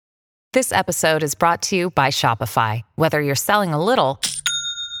This episode is brought to you by Shopify. Whether you're selling a little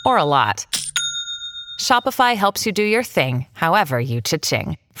or a lot, Shopify helps you do your thing, however you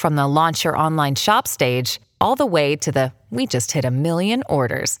cha-ching. From the launch your online shop stage, all the way to the we just hit 1 million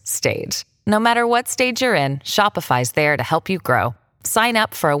orders stage. No matter what stage you're in, Shopify's there to help you grow. Sign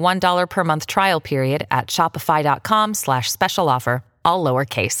up for a $1 per month trial period at shopify.com/special offer, all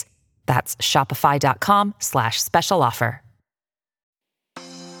lowercase. That's shopify.com/special offer.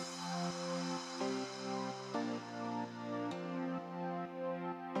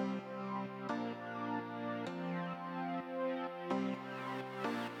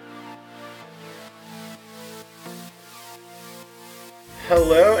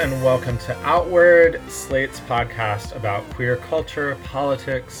 Hello and welcome to Outward, Slate's podcast about queer culture,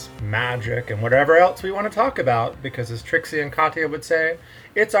 politics, magic, and whatever else we want to talk about, because as Trixie and Katya would say,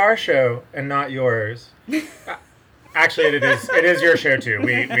 it's our show and not yours. Actually, it is your show too.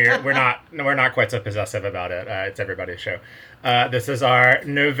 We're not quite so possessive about it. It's everybody's show. This is our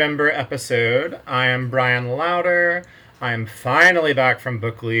November episode. I am Brian Lauder. I am finally back from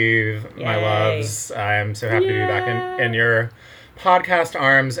book leave, Yay. My loves. I am so happy to be back in your podcast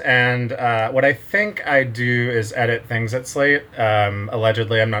arms, and what I think I do is edit things at Slate.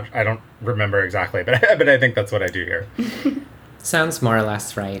 Allegedly, I don't remember exactly, but I think that's what I do here. Sounds more or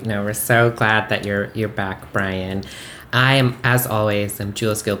less right. No, we're so glad that you're back, Brian. I am, as always,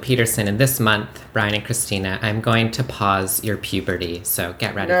 Jules Gill Peterson, and this month, Brian and Christina, I'm going to pause your puberty, so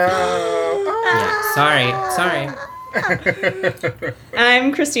get ready for that. Yeah, sorry.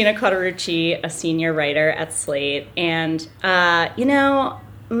 I'm Christina Cauterucci, a senior writer at Slate, and,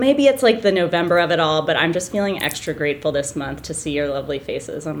 maybe it's like the November of it all, but I'm just feeling extra grateful this month to see your lovely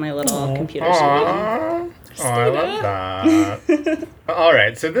faces on my little computer screen. Oh, I love that. All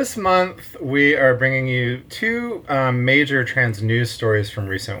right, so this month we are bringing you two major trans news stories from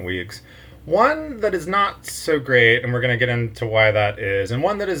recent weeks. One that is not so great, and we're going to get into why that is, and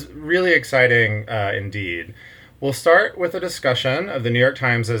one that is really exciting indeed. We'll start with a discussion of the New York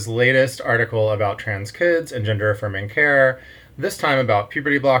Times' latest article about trans kids and gender-affirming care, this time about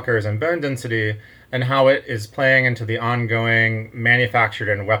puberty blockers and bone density, and how it is playing into the ongoing manufactured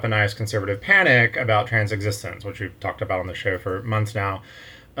and weaponized conservative panic about trans existence, which we've talked about on the show for months now.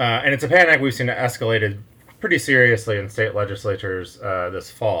 And it's a panic we've seen escalated pretty seriously in state legislatures this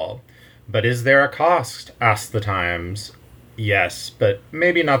fall. But is there a cost, asked the Times. Yes, but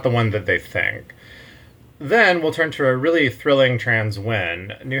maybe not the one that they think. Then we'll turn to a really thrilling trans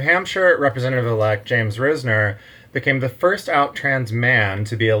win. New Hampshire Representative-elect James Rosner became the first out trans man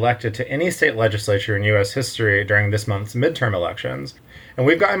to be elected to any state legislature in U.S. history during this month's midterm elections. And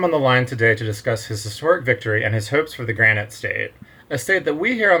we've got him on the line today to discuss his historic victory and his hopes for the Granite State, a state that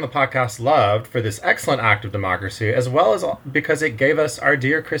we here on the podcast loved for this excellent act of democracy, as well as because it gave us our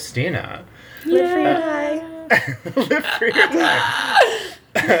dear Christina. Live free or die. Live free or die.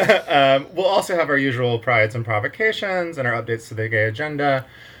 We'll also have our usual prides and provocations and our updates to the gay agenda.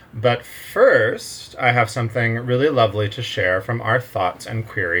 But first, I have something really lovely to share from our Thoughts and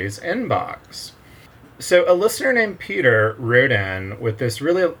Queries inbox. So a listener named Peter wrote in with this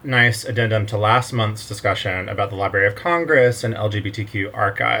really nice addendum to last month's discussion about the Library of Congress and LGBTQ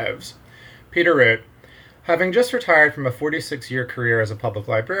archives. Peter wrote, "Having just retired from a 46-year career as a public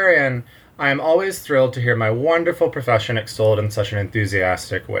librarian, I am always thrilled to hear my wonderful profession extolled in such an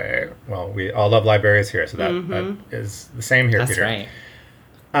enthusiastic way." Well, we all love libraries here, so that is the same here, That's Peter. Right.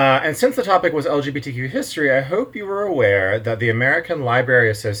 And since the topic was LGBTQ history, I hope you were aware that the American Library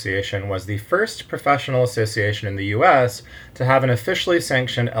Association was the first professional association in the U.S. to have an officially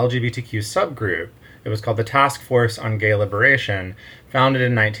sanctioned LGBTQ subgroup. It was called the Task Force on Gay Liberation, founded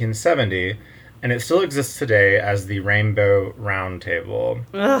in 1970. And it still exists today as the Rainbow Roundtable.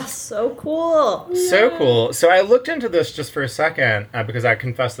 Ugh, so cool. So cool. So I looked into this just for a second because I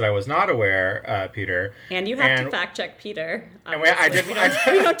confessed that I was not aware, Peter. And you have to fact check Peter. And I did. We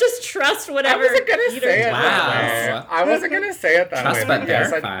don't just trust whatever. I wasn't going to say it Wow. that way. I wasn't going to say it that Trust way. but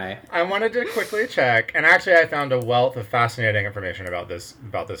verify. I wanted to quickly check. And actually, I found a wealth of fascinating information about this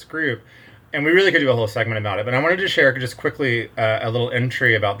group. And we really could do a whole segment about it, but I wanted to share just quickly a little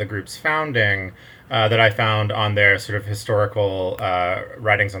entry about the group's founding that I found on their sort of historical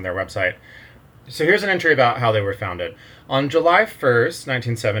writings on their website. So here's an entry about how they were founded. On July 1st,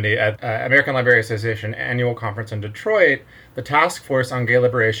 1970, at American Library Association annual conference in Detroit, the Task Force on Gay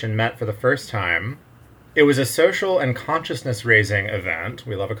Liberation met for the first time. It was a social and consciousness-raising event.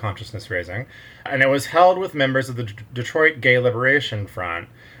 We love a consciousness-raising. And it was held with members of the Detroit Gay Liberation Front.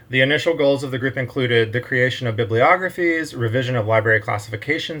 The initial goals of the group included the creation of bibliographies, revision of library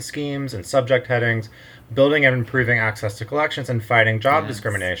classification schemes and subject headings, building and improving access to collections, and fighting job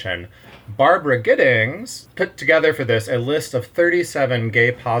discrimination. Barbara Giddings put together for this a list of 37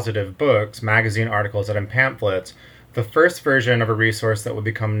 gay-positive books, magazine articles, and pamphlets, the first version of a resource that would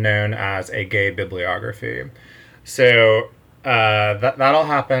become known as a gay bibliography. So that all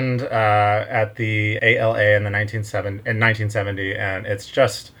happened at the ALA in 1970, and it's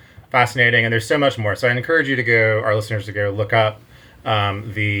just fascinating, and there's so much more. So I encourage you to go, our listeners, to go look up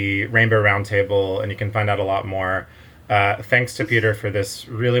the Rainbow Roundtable, and you can find out a lot more. Thanks to Peter for this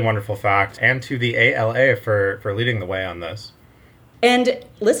really wonderful fact, and to the ALA for leading the way on this. And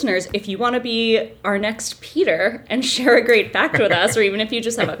listeners, if you want to be our next Peter and share a great fact with us, or even if you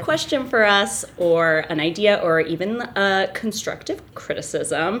just have a question for us, or an idea, or even a constructive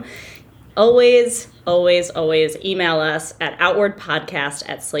criticism, always email us at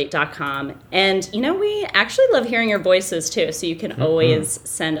outwardpodcast@slate.com. And, we actually love hearing your voices, too, so you can always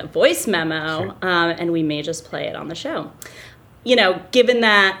send a voice memo, and we may just play it on the show. Given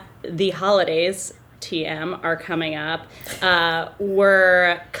that the holidays, TM, are coming up,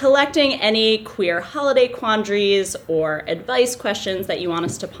 we're collecting any queer holiday quandaries or advice questions that you want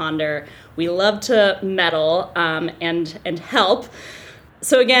us to ponder. We love to meddle and help.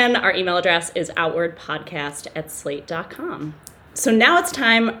 So again, our email address is outwardpodcast@slate.com. So now it's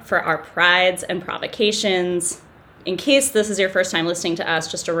time for our prides and provocations. In case this is your first time listening to us,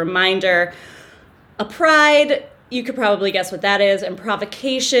 just a reminder, a pride, you could probably guess what that is, and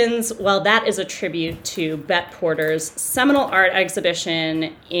provocations, well, that is a tribute to Bette Porter's seminal art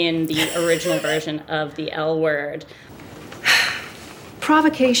exhibition in the original version of The L Word.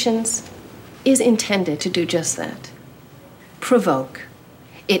 Provocations is intended to do just that. Provoke.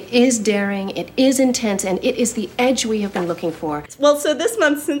 It is daring, it is intense, and it is the edge we have been looking for. Well, so this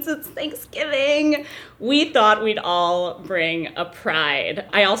month, since it's Thanksgiving, we thought we'd all bring a pride.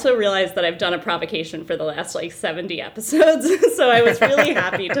 I also realized that I've done a provocation for the last 70 episodes, so I was really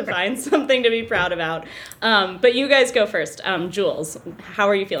happy to find something to be proud about. But you guys go first. Jules, how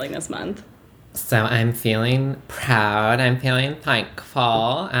are you feeling this month? So I'm feeling proud. I'm feeling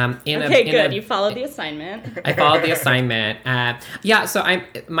thankful. Good. You followed the assignment. I followed the assignment. So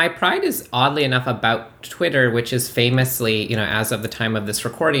my pride is oddly enough about Twitter, which is famously, as of the time of this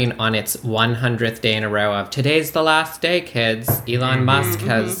recording, on its 100th day in a row of today's the last day, kids. Elon Musk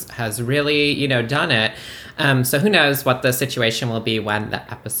has really, done it. So who knows what the situation will be when the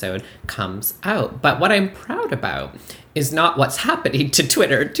episode comes out. But what I'm proud about is not what's happening to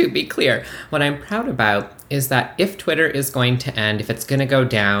Twitter, to be clear. What I'm proud about is that if Twitter is going to end, if it's going to go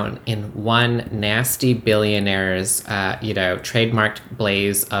down in one nasty billionaire's, trademarked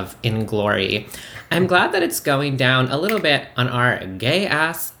blaze of inglory, I'm glad that it's going down a little bit on our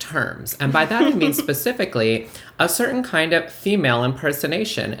gay-ass terms. And by that I mean specifically a certain kind of female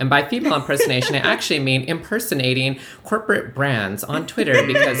impersonation. And by female impersonation, I actually mean impersonating corporate brands on Twitter,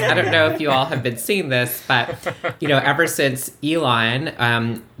 because I don't know if you all have been seeing this, but, ever since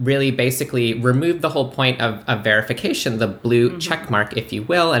Elon really basically removed the whole point of verification, the blue check mark, if you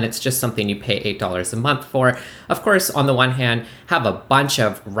will, and it's just something you pay $8 a month for. Of course, on the one hand, have a bunch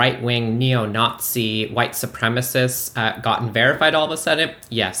of right-wing neo-Nazi white supremacists gotten verified all of a sudden?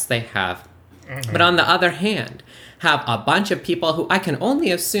 Yes, they have. But on the other hand, have a bunch of people who I can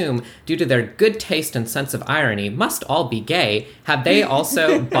only assume, due to their good taste and sense of irony, must all be gay. Have they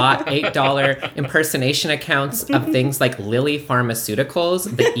also bought $8 impersonation accounts of things like Lilly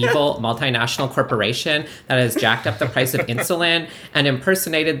Pharmaceuticals, the evil multinational corporation that has jacked up the price of insulin, and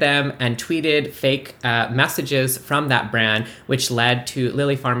impersonated them and tweeted fake messages from that brand, which led to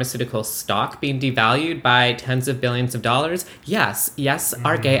Lilly Pharmaceuticals stock being devalued by tens of billions of dollars? Yes,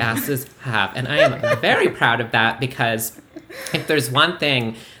 our gay asses have. And I am very proud of that, because if there's one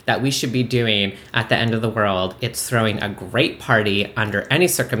thing that we should be doing at the end of the world, it's throwing a great party under any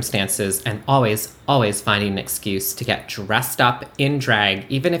circumstances, and always finding an excuse to get dressed up in drag,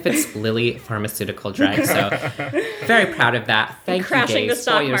 even if it's Lilly Pharmaceutical drag. So very proud of that. Thank you, crashing gays, the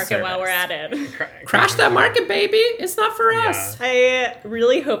stock for your market service. while we're at it. Crash that market, baby. It's not for us. I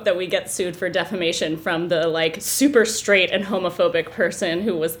really hope that we get sued for defamation from the super straight and homophobic person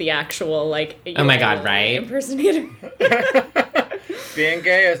who was the actual oh my God, right? impersonator. Being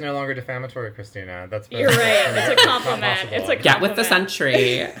gay is no longer defamatory, Christina. You're right. It's a compliment. It's a compliment. Get with the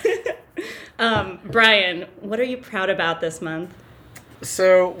century. Brian, what are you proud about this month?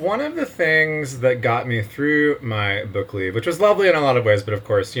 So one of the things that got me through my book leave, which was lovely in a lot of ways, but of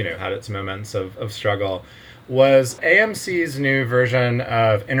course, had its moments of struggle, was AMC's new version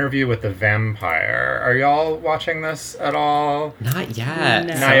of Interview with the Vampire. Are y'all watching this at all? Not yet.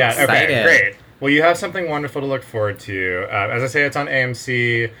 No. So Not yet. excited. Okay, great. Well, you have something wonderful to look forward to. As I say, it's on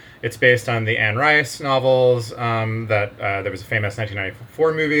AMC. It's based on the Anne Rice novels. That there was a famous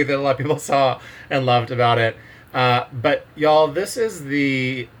 1994 movie that a lot of people saw and loved about it. But y'all,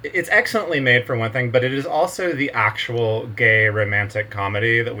 it's excellently made for one thing, but it is also the actual gay romantic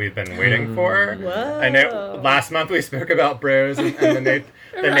comedy that we've been waiting for. Whoa. I know last month we spoke about Bros and the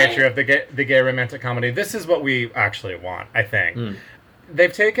nature of the gay romantic comedy. This is what we actually want, I think.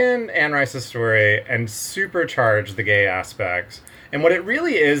 They've taken Anne Rice's story and supercharged the gay aspects. And what it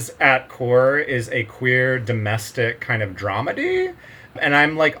really is at core is a queer domestic kind of dramedy. And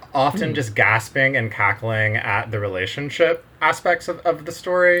I'm often just gasping and cackling at the relationship aspects of the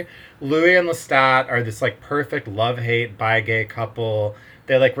story. Louis and Lestat are this perfect love-hate bi-gay couple.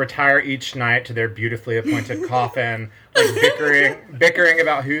 They retire each night to their beautifully appointed coffin, bickering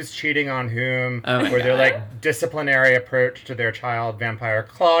about who's cheating on whom, or their disciplinary approach to their child vampire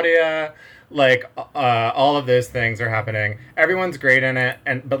Claudia. All of those things are happening. Everyone's great in it,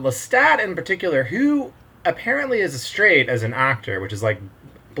 but Lestat in particular, who apparently is straight as an actor, which is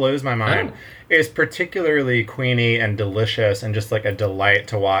blows my mind, is particularly queeny and delicious and just a delight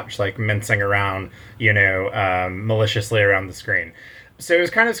to watch, mincing around, maliciously around the screen. So it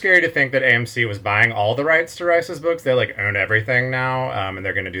was kind of scary to think that AMC was buying all the rights to Rice's books. They own everything now, and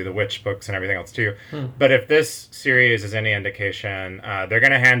they're going to do the Witch books and everything else too. But if this series is any indication, they're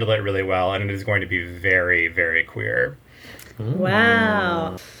going to handle it really well, and it is going to be very, very queer.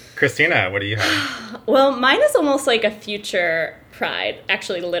 Wow. Christina, what do you have? Well, mine is almost like a future Pride,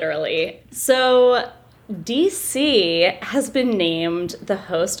 actually, literally. So DC has been named the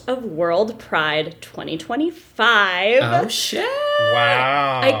host of World Pride 2025. Oh, shit.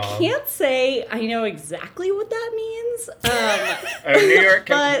 Wow. I can't say I know exactly what that means.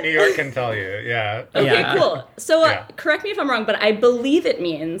 New York can tell you, yeah. Okay, Yeah. cool. So Yeah. correct me if I'm wrong, but I believe it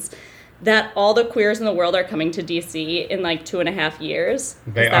means that all the queers in the world are coming to DC in 2.5 years.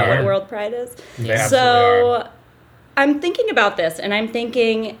 They Is that are. what World Pride is? They absolutely So are. I'm thinking about this, and I'm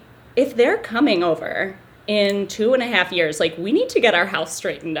thinking, if they're coming over in 2.5 years, we need to get our house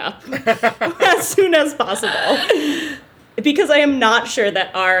straightened up as soon as possible. Because I am not sure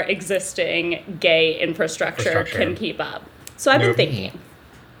that our existing gay infrastructure can keep up. So I've been Nope. thinking,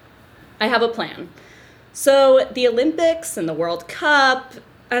 I have a plan. So the Olympics and the World Cup,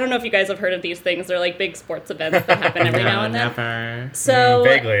 I don't know if you guys have heard of these things. They're big sports events that happen every now and then. Never. So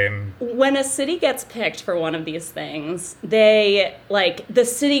Vaguely. when a city gets picked for one of these things, they the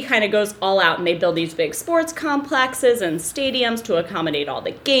city kind of goes all out and they build these big sports complexes and stadiums to accommodate all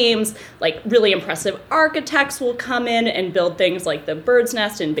the games. Really impressive architects will come in and build things like the Bird's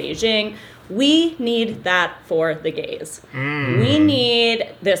Nest in Beijing. We need that for the gays. We need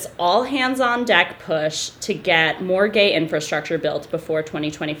this all hands on deck push to get more gay infrastructure built before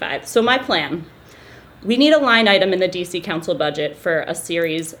 2025. So my plan, we need a line item in the DC Council budget for a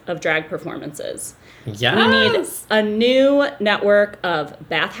series of drag performances. Yes. We need a new network of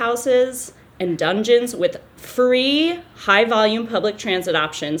bathhouses and dungeons with free high volume public transit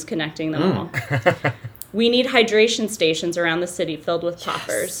options connecting them all. We need hydration stations around the city filled with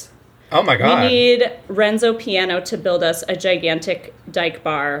poppers. Oh my God. We need Renzo Piano to build us a gigantic dyke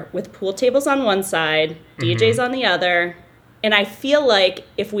bar with pool tables on one side, DJs on the other. And I feel like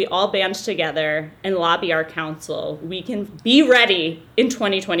if we all band together and lobby our council, we can be ready in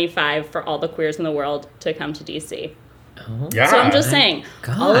 2025 for all the queers in the world to come to DC. Yeah. So I'm just saying,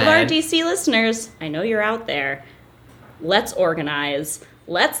 all of our God. DC listeners, I know you're out there. Let's organize.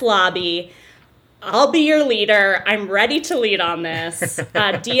 Let's lobby. I'll be your leader. I'm ready to lead on this.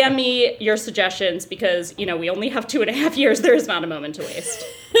 DM me your suggestions because, we only have 2.5 years. There is not a moment to waste.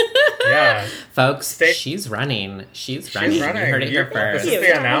 Yeah. Folks, she's running. She's running. You heard it here first. This is the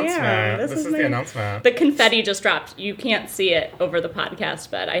Yeah, announcement. this This is is the my- announcement. The confetti just dropped. You can't see it over the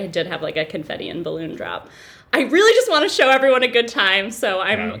podcast, but I did have a confetti and balloon drop. I really just want to show everyone a good time, so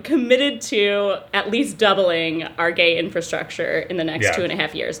I'm committed to at least doubling our gay infrastructure in the next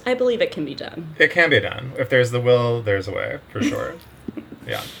 2.5 years. I believe it can be done. It can be done. If there's the will, there's a way, for sure.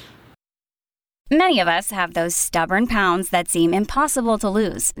 Yeah. Many of us have those stubborn pounds that seem impossible to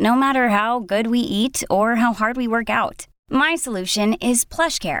lose, no matter how good we eat or how hard we work out. My solution is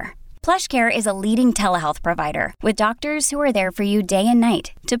PlushCare. PlushCare is a leading telehealth provider with doctors who are there for you day and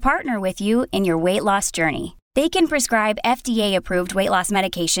night to partner with you in your weight loss journey. They can prescribe FDA-approved weight loss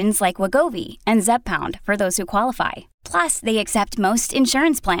medications like Wegovy and Zepbound for those who qualify. Plus, they accept most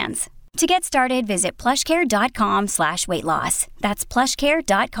insurance plans. To get started, visit plushcare.com/weightloss. That's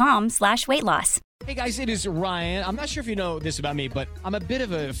plushcare.com/weightloss. Hey guys, it is Ryan. I'm not sure if you know this about me, but I'm a bit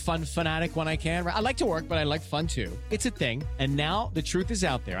of a fun fanatic when I can. I like to work, but I like fun too. It's a thing. And now the truth is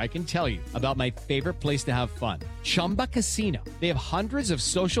out there. I can tell you about my favorite place to have fun. Chumba Casino. They have hundreds of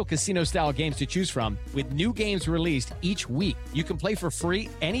social casino style games to choose from with new games released each week. You can play for free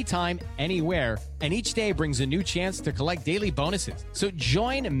anytime, anywhere. And each day brings a new chance to collect daily bonuses. So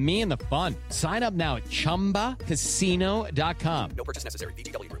join me in the fun. Sign up now at ChumbaCasino.com. No purchase necessary.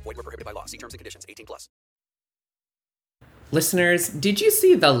 VGW Group. Void where prohibited by law. See terms and conditions. 18+. Listeners, did you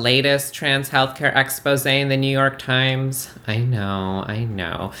see the latest trans healthcare expose in the New York Times? I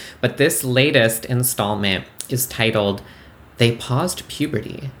know. But this latest installment is titled, "They Paused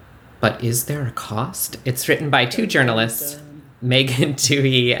Puberty, but Is There a Cost?" It's written by two journalists, Megan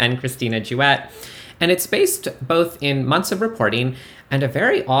Twohey and Christina Jewett, and it's based both in months of reporting and a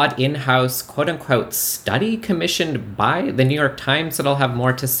very odd in-house, quote-unquote, study commissioned by the New York Times that I'll have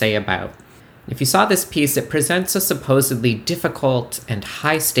more to say about. If you saw this piece, it presents a supposedly difficult and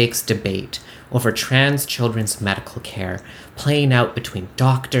high-stakes debate over trans children's medical care, playing out between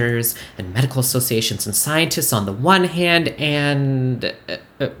doctors and medical associations and scientists on the one hand and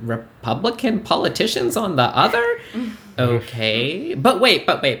Republican politicians on the other? Okay. But wait.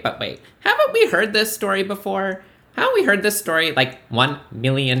 Haven't we heard this story before? Haven't we heard this story like 1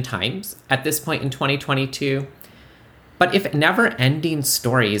 million times at this point in 2022? But if never-ending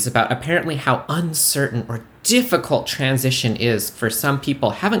stories about apparently how uncertain or difficult transition is for some people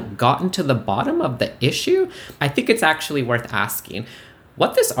haven't gotten to the bottom of the issue, I think it's actually worth asking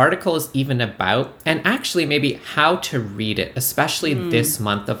what this article is even about, and actually maybe how to read it, especially this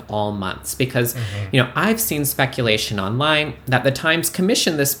month of all months. Because, I've seen speculation online that the Times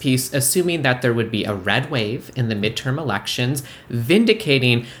commissioned this piece assuming that there would be a red wave in the midterm elections,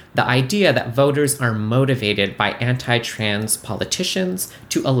 vindicating the idea that voters are motivated by anti-trans politicians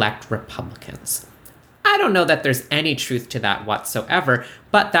to elect Republicans. I don't know that there's any truth to that whatsoever,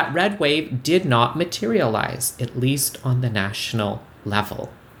 but that red wave did not materialize, at least on the national level.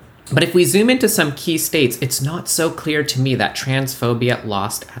 But if we zoom into some key states, it's not so clear to me that transphobia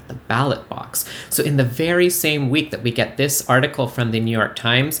lost at the ballot box. So in the very same week that we get this article from the New York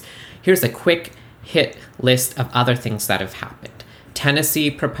Times, here's a quick hit list of other things that have happened.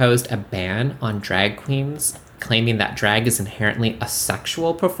 Tennessee proposed a ban on drag queens, claiming that drag is inherently a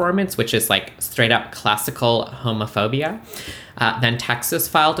sexual performance, which is like straight up classical homophobia. Then Texas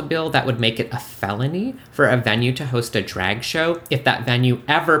filed a bill that would make it a felony for a venue to host a drag show if that venue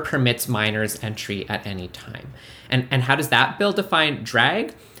ever permits minors entry at any time. And how does that bill define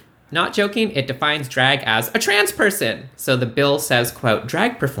drag? Not joking, it defines drag as a trans person. So the bill says, quote,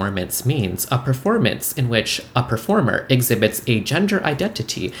 drag performance means a performance in which a performer exhibits a gender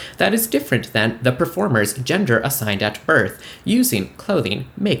identity that is different than the performer's gender assigned at birth, using clothing,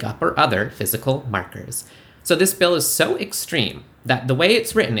 makeup, or other physical markers. So this bill is so extreme that the way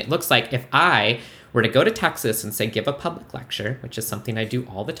it's written, it looks like if I were to go to Texas and say, give a public lecture, which is something I do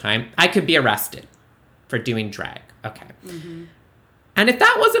all the time, I could be arrested for doing drag. Okay. Mm-hmm. And if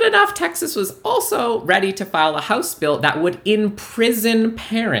that wasn't enough, Texas was also ready to file a House bill that would imprison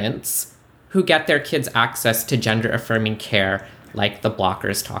parents who get their kids access to gender-affirming care, like the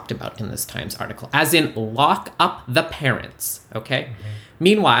bloggers talked about in this Times article, as in lock up the parents, okay? Mm-hmm.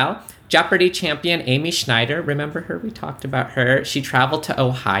 Meanwhile, Jeopardy champion Amy Schneider, remember her? We talked about her. She traveled to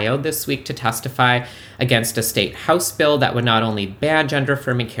Ohio this week to testify against a state House bill that would not only ban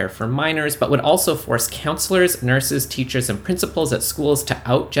gender-affirming care for minors, but would also force counselors, nurses, teachers, and principals at schools to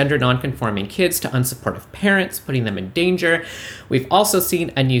out gender non-conforming kids to unsupportive parents, putting them in danger. We've also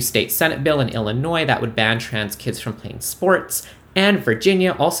seen a new state Senate bill in Illinois that would ban trans kids from playing sports. And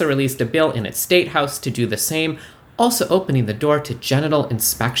Virginia also released a bill in its state house to do the same, also opening the door to genital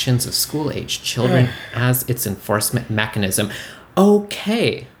inspections of school-aged children as its enforcement mechanism.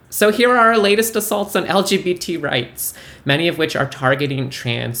 Okay, so here are our latest assaults on LGBT rights, many of which are targeting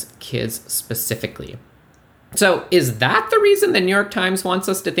trans kids specifically. So is that the reason the New York Times wants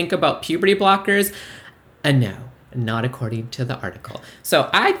us to think about puberty blockers? No, not according to the article.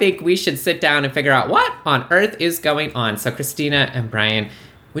 So I think we should sit down and figure out what on earth is going on. So Christina and Brian,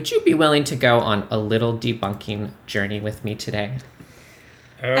 would you be willing to go on a little debunking journey with me today?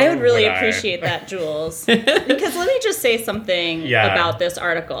 I would really appreciate that, Jules. Because let me just say something about this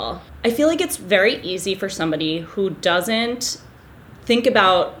article. I feel like it's very easy for somebody who doesn't think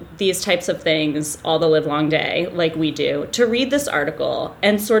about these types of things all the livelong day, like we do, to read this article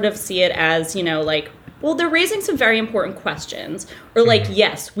and sort of see it as, like well, they're raising some very important questions. Or like,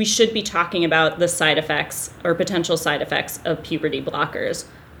 yes, we should be talking about the side effects or potential side effects of puberty blockers.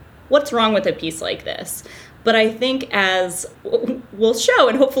 What's wrong with a piece like this? But I think, as we'll show,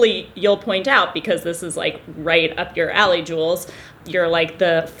 and hopefully you'll point out, because this is like right up your alley, Jules, you're like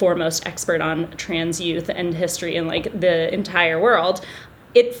the foremost expert on trans youth and history in like the entire world.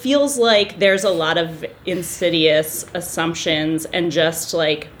 It feels like there's a lot of insidious assumptions and just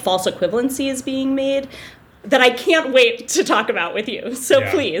like false equivalencies being made that I can't wait to talk about with you. So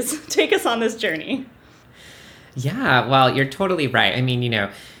please take us on this journey. Yeah, well, you're totally right. I mean,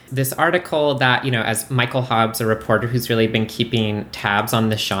 this article that, as Michael Hobbs, a reporter who's really been keeping tabs on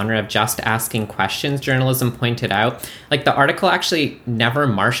this genre of just asking questions journalism, pointed out, like the article actually never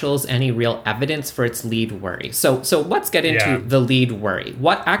marshals any real evidence for its lead worry. So let's get into the lead worry.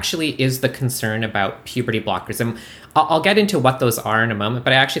 What actually is the concern about puberty blockers? And I'll get into what those are in a moment,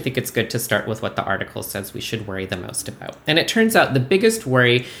 but I actually think it's good to start with what the article says we should worry the most about. And it turns out the biggest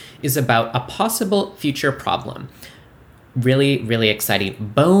worry is about a possible future problem. Really, really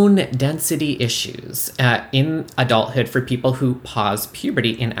exciting. Bone density issues in adulthood for people who pause puberty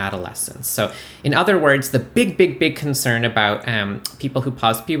in adolescence. So in other words, the big concern about people who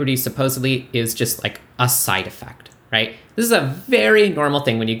pause puberty supposedly is just like a side effect, right? This is a very normal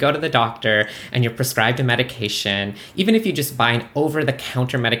thing when you go to the doctor and you're prescribed a medication, even if you just buy an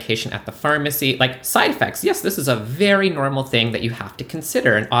over-the-counter medication at the pharmacy, like side effects. Yes, this is a very normal thing that you have to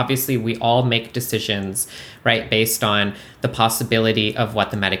consider. And obviously we all make decisions, right, based on the possibility of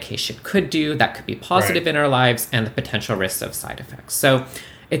what the medication could do that could be positive in our lives and the potential risks of side effects. So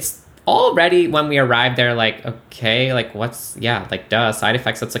it's already when we arrive there, like, okay, like duh, side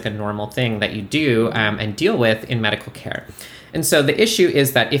effects, that's like a normal thing that you do and deal with in medical care. And so the issue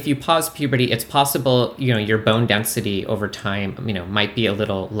is that if you pause puberty, it's possible, your bone density over time, might be a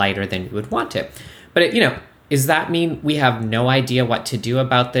little lighter than you would want it. But, does that mean we have no idea what to do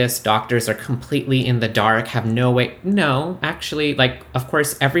about this? Doctors are completely in the dark, have no way? No, actually, of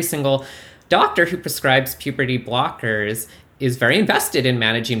course, every single doctor who prescribes puberty blockers is very invested in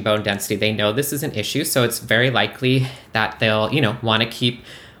managing bone density. They know this is an issue, so it's very likely that they'll, want to keep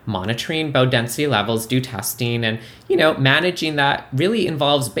monitoring bone density levels, do testing, and, managing that really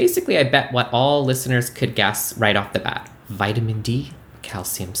involves basically, I bet, what all listeners could guess right off the bat. Vitamin D,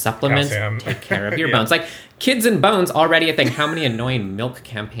 calcium supplements, take care of your bones. Like, kids and bones already a thing. How many annoying milk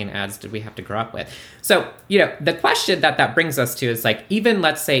campaign ads did we have to grow up with? So, the question that brings us to is like, even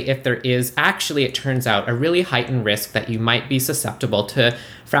let's say if there is actually, it turns out, a really heightened risk that you might be susceptible to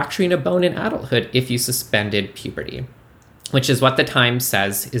fracturing a bone in adulthood if you suspended puberty, which is what the Times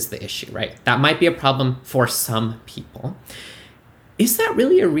says is the issue, right? That might be a problem for some people. Is that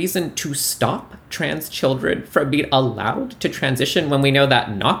really a reason to stop trans children from being allowed to transition when we know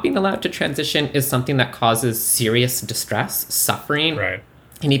that not being allowed to transition is something that causes serious distress, suffering,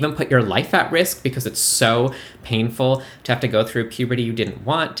 and even put your life at risk because it's so painful to have to go through puberty you didn't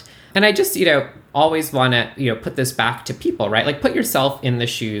want? And I just, always want to, put this back to people, right? Like, put yourself in the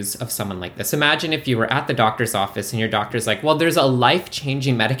shoes of someone like this. Imagine if you were at the doctor's office and your doctor's like, well, there's a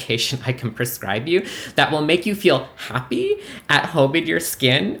life-changing medication I can prescribe you that will make you feel happy at home in your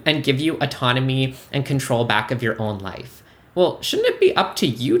skin and give you autonomy and control back of your own life. Well, shouldn't it be up to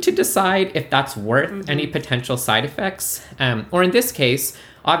you to decide if that's worth any potential side effects? Or in this case,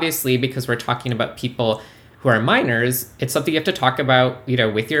 obviously, because we're talking about people who are minors, it's something you have to talk about,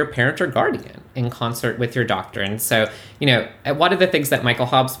 with your parent or guardian in concert with your doctor. And so, one of the things that Michael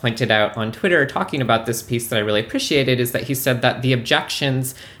Hobbs pointed out on Twitter talking about this piece that I really appreciated is that he said that the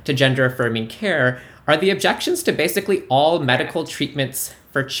objections to gender-affirming care are the objections to basically all medical treatments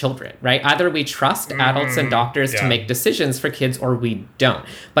for children, right? Either we trust adults and doctors to make decisions for kids or we don't.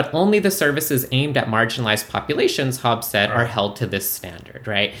 But only the services aimed at marginalized populations, Hobbs said, are held to this standard,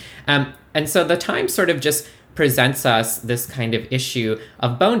 right? And so the Times sort of just presents us this kind of issue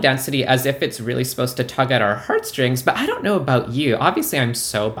of bone density as if it's really supposed to tug at our heartstrings. But I don't know about you. Obviously, I'm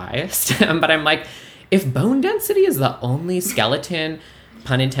so biased. But I'm like, if bone density is the only skeleton,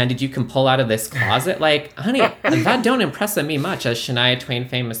 pun intended, you can pull out of this closet, like, honey, that don't impress me much, as Shania Twain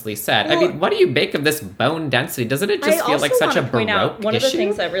famously said. Well, I mean, what do you make of this bone density? Doesn't it just feel like such a baroque issue? One of the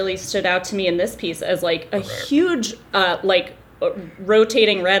things that really stood out to me in this piece as like a huge,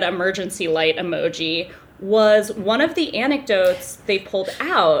 rotating red emergency light emoji was one of the anecdotes they pulled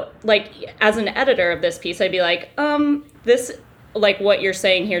out. Like, as an editor of this piece, I'd be like, this, like, what you're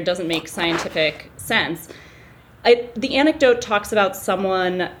saying here doesn't make scientific sense. The anecdote talks about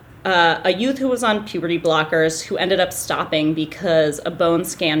someone, a youth who was on puberty blockers who ended up stopping because a bone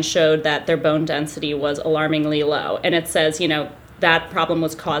scan showed that their bone density was alarmingly low. And it says, that problem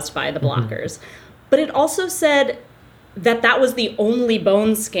was caused by the blockers. But it also said that that was the only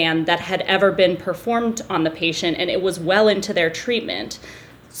bone scan that had ever been performed on the patient, and it was well into their treatment.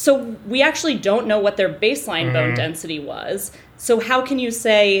 So we actually don't know what their baseline bone density was. So how can you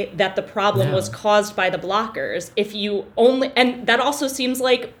say that the problem was caused by the blockers if you only, and that also seems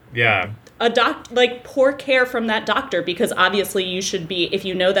like poor care from that doctor, because obviously you should be, if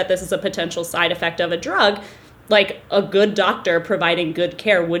you know that this is a potential side effect of a drug, like a good doctor providing good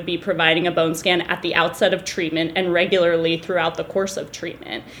care would be providing a bone scan at the outset of treatment and regularly throughout the course of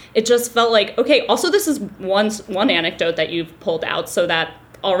treatment. It just felt like, okay, also this is one anecdote that you've pulled out, so that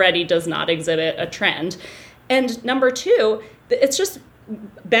already does not exhibit a trend. And number two, it's just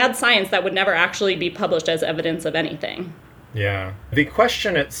bad science that would never actually be published as evidence of anything. Yeah. The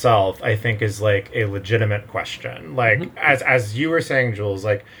question itself, I think, is like a legitimate question. Like, as you were saying, Jules,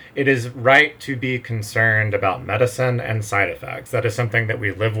 like, it is right to be concerned about medicine and side effects. That is something that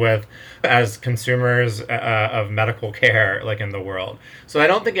we live with as consumers of medical care, like, in the world. So I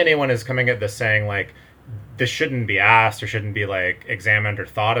don't think anyone is coming at this saying, like, this shouldn't be asked or shouldn't be, like, examined or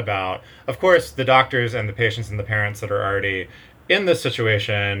thought about. Of course, the doctors and the patients and the parents that are already in this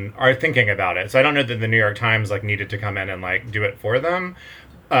situation are thinking about it. So I don't know that the New York Times like needed to come in and like do it for them.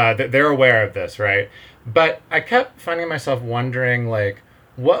 They're aware of this, right? But I kept finding myself wondering, like,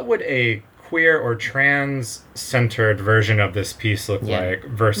 what would a queer or trans-centered version of this piece look like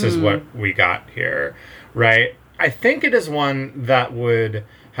versus what we got here, right? I think it is one that would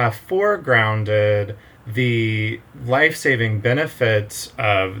have foregrounded the life-saving benefits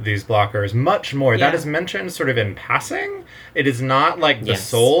of these blockers much more. That is mentioned sort of in passing. It is not like the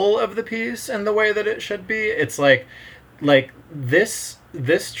soul of the piece in the way that it should be. It's like this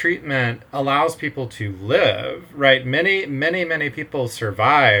treatment allows people to live, right? Many people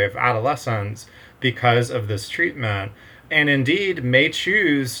survive adolescence because of this treatment, and indeed may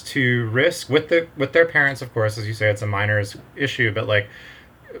choose to risk with their parents, of course, as you say, it's a minor's issue, but like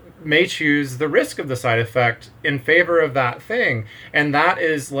may choose the risk of the side effect in favor of that thing. And that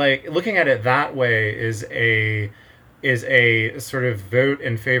is like, looking at it that way is a sort of vote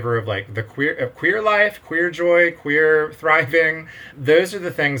in favor of like the queer life, queer joy, queer thriving. Those are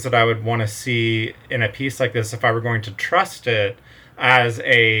the things that I would want to see in a piece like this if I were going to trust it as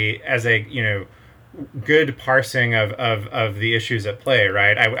a you know, good parsing of the issues at play,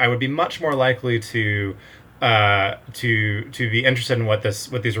 right? I would be much more likely to be interested in what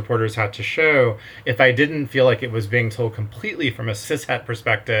these reporters had to show if I didn't feel like it was being told completely from a cishet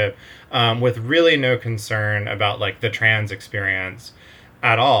perspective, with really no concern about like the trans experience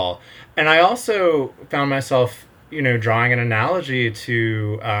at all. And I also found myself, you know, drawing an analogy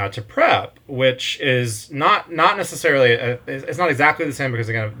to PrEP, which is not necessarily it's not exactly the same because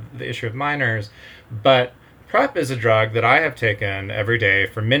again of the issue of minors, but PrEP is a drug that I have taken every day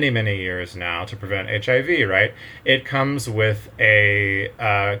for many years now to prevent HIV, right? It comes with a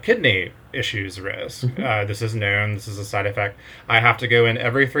kidney issues risk. This is known. This is a side effect. I have to go in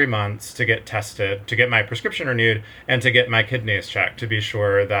every 3 months to get tested, to get my prescription renewed, and to get my kidneys checked to be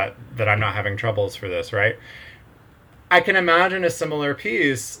sure that I'm not having troubles for this, right? I can imagine a similar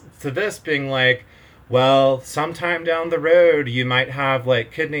piece to this being like, well, sometime down the road, you might have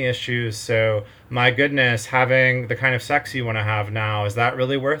like kidney issues. So my goodness, having the kind of sex you want to have now, is that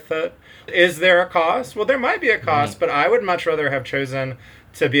really worth it? Is there a cost? Well, there might be a cost, but I would much rather have chosen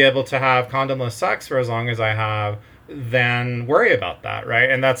to be able to have condomless sex for as long as I have than worry about that, right?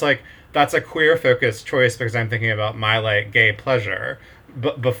 And that's a queer focused choice because I'm thinking about my like gay pleasure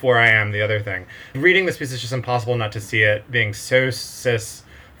before I am the other thing. Reading this piece is just impossible not to see it being so cis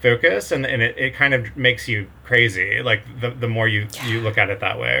focus, and it kind of makes you crazy, like the more you look at it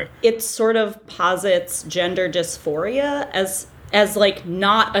that way. It sort of posits gender dysphoria as like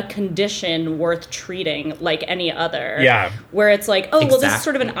not a condition worth treating like any other. Yeah. Where it's like, oh, well, this is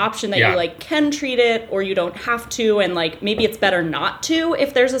sort of an option that you like can treat it or you don't have to, and like maybe it's better not to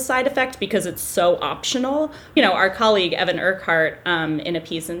if there's a side effect because it's so optional. You know, our colleague Evan Urquhart in a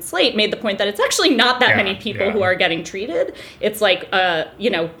piece in Slate made the point that it's actually not that many people who are getting treated. It's like a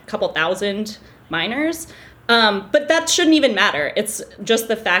couple thousand minors. But that shouldn't even matter. It's just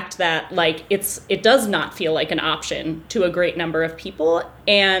the fact that like it does not feel like an option to a great number of people.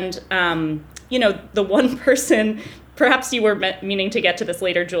 And, the one person, perhaps you were meaning to get to this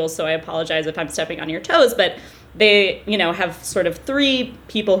later, Jules, so I apologize if I'm stepping on your toes, but they, have sort of 3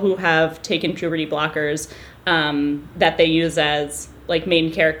 people who have taken puberty blockers that they use as like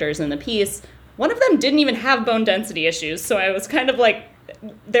main characters in the piece. One of them didn't even have bone density issues. So I was kind of like,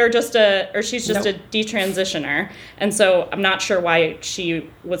 she's just a detransitioner. And so I'm not sure why she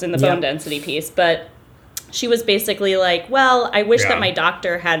was in the bone density piece, but she was basically like, well, I wish that my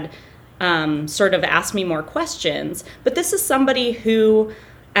doctor had sort of ask me more questions. But this is somebody who,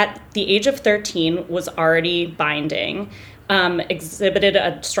 at the age of 13, was already binding, exhibited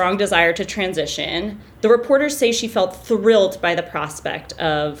a strong desire to transition. The reporters say she felt thrilled by the prospect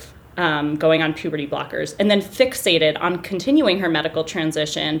of going on puberty blockers, and then fixated on continuing her medical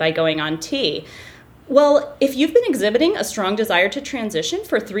transition by going on T. Well, if you've been exhibiting a strong desire to transition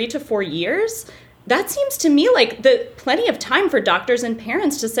for 3 to 4 years, that seems to me like plenty of time for doctors and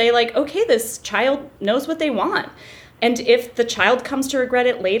parents to say, like, okay, this child knows what they want. And if the child comes to regret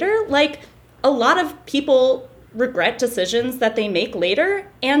it later, like, a lot of people regret decisions that they make later,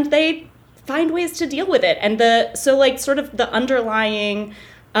 and they find ways to deal with it. And sort of the underlying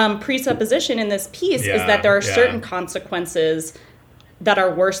presupposition in this piece is that there are certain consequences that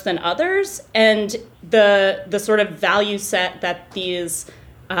are worse than others, and the sort of value set that these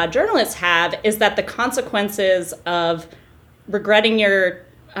journalists have is that the consequences of regretting your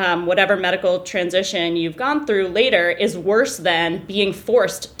whatever medical transition you've gone through later is worse than being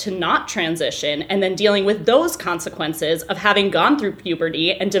forced to not transition and then dealing with those consequences of having gone through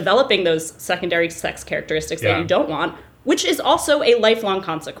puberty and developing those secondary sex characteristics that you don't want, which is also a lifelong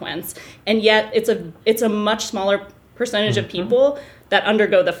consequence. And yet it's a much smaller percentage of people that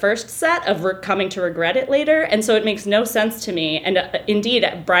undergo the first set of coming to regret it later. And so it makes no sense to me. And indeed,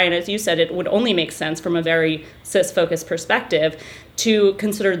 Brian, as you said, it would only make sense from a very cis-focused perspective to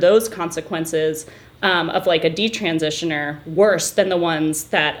consider those consequences of like a detransitioner worse than the ones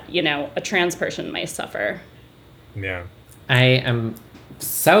that, a trans person might suffer. Yeah. I am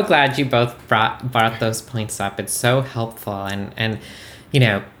so glad you both brought those points up. It's so helpful. And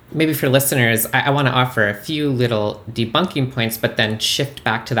maybe for listeners, I want to offer a few little debunking points, but then shift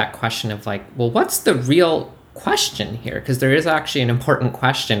back to that question of like, well, what's the real question here? Because there is actually an important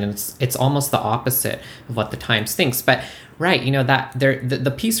question, and it's almost the opposite of what the Times thinks. But right, that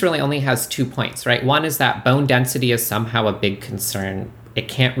the piece really only has 2 points, right? One is that bone density is somehow a big concern. It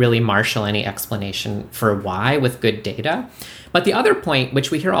can't really marshal any explanation for why with good data. But the other point,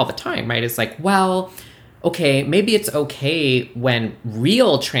 which we hear all the time, right, is like, well, okay, maybe it's okay when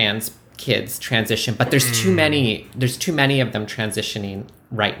real trans kids transition, but there's too many of them transitioning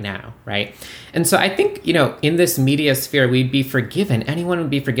right now, right? And so I think, in this media sphere, anyone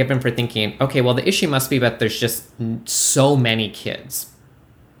would be forgiven for thinking, okay, well, the issue must be that there's just so many kids,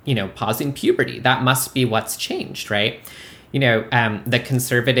 pausing puberty. That must be what's changed, right? The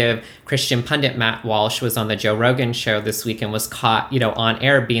conservative Christian pundit Matt Walsh was on the Joe Rogan show this week and was caught, on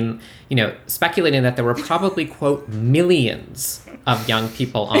air being, speculating that there were probably, quote, millions of young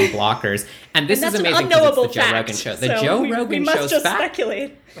people on blockers. And this is amazing because it's the Joe Rogan show. The Joe Rogan show's just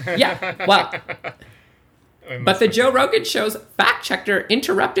speculate. Yeah, well, but the Joe Rogan show's fact checker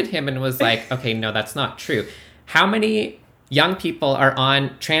interrupted him and was like, okay, no, that's not true. How many trans people are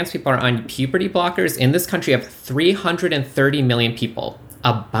on puberty blockers in this country of 330 million people,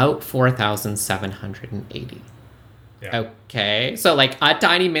 about 4,780. Yeah. Okay. So like a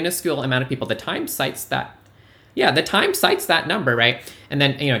tiny minuscule amount of people. The Times cites that. Yeah, the Times cites that number, right? And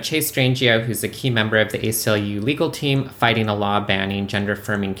then, Chase Strangio, who's a key member of the ACLU legal team fighting a law banning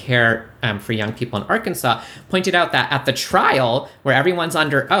gender-affirming care for young people in Arkansas, pointed out that at the trial, where everyone's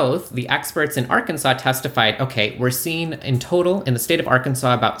under oath, the experts in Arkansas testified, okay, we're seeing in total in the state of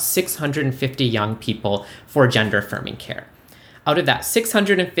Arkansas about 650 young people for gender-affirming care. Out of that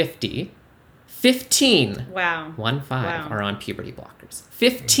 650, 15, wow, 15 are on puberty blockers.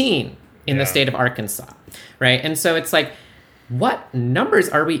 15 in the state of Arkansas, right? And so it's like, what numbers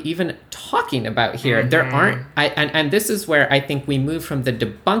are we even talking about here? Mm-hmm. There aren't, and this is where I think we move from the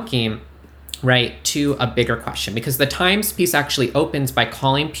debunking, right, to a bigger question, because the Times piece actually opens by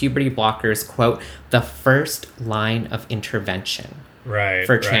calling puberty blockers, quote, the first line of intervention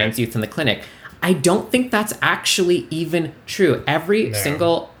for trans youth in the clinic. I don't think that's actually even true. Every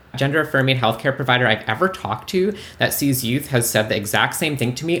single gender-affirming healthcare provider I've ever talked to that sees youth has said the exact same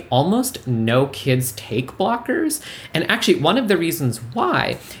thing to me. Almost no kids take blockers. And actually, one of the reasons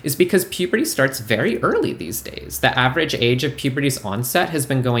why is because puberty starts very early these days. The average age of puberty's onset has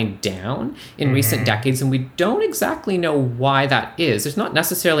been going down in recent decades, and we don't exactly know why that is. There's not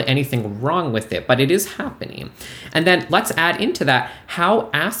necessarily anything wrong with it, but it is happening. And then let's add into that how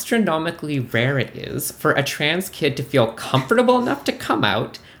astronomically rare it is for a trans kid to feel comfortable enough to come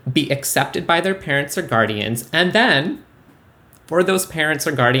out, be accepted by their parents or guardians, and then for those parents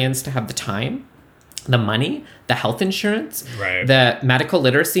or guardians to have the time, the money, the health insurance, the medical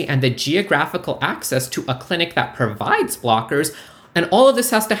literacy, and the geographical access to a clinic that provides blockers. And all of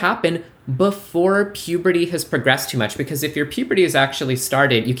this has to happen before puberty has progressed too much, because if your puberty has actually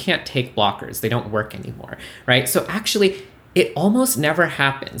started, you can't take blockers. They don't work anymore, right? So actually, it almost never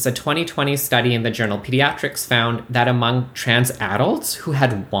happens. A 2020 study in the journal Pediatrics found that among trans adults who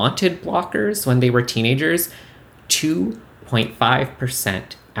had wanted blockers when they were teenagers, 2.5%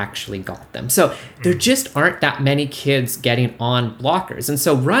 actually got them. So there just aren't that many kids getting on blockers. And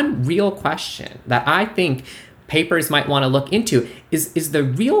so one real question that I think papers might want to look into is the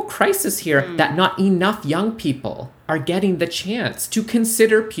real crisis here that not enough young people are getting the chance to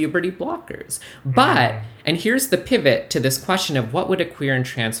consider puberty blockers. But, and here's the pivot to this question of what would a queer and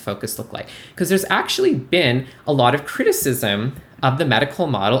trans focus look like? Because there's actually been a lot of criticism of the medical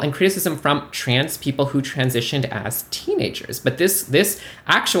model and criticism from trans people who transitioned as teenagers. But this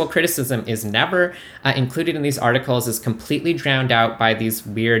actual criticism is never included in these articles, is completely drowned out by these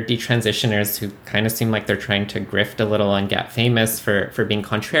weird detransitioners who kind of seem like they're trying to grift a little and get famous for being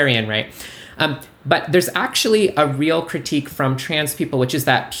contrarian, right? But there's actually a real critique from trans people, which is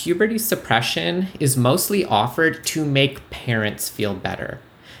that puberty suppression is mostly offered to make parents feel better.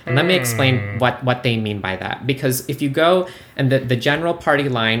 And let me explain what they mean by that. Because if you go, and the general party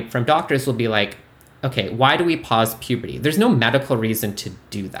line from doctors will be like, okay, why do we pause puberty? There's no medical reason to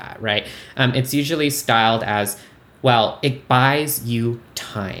do that, right? It's usually styled as, well, it buys you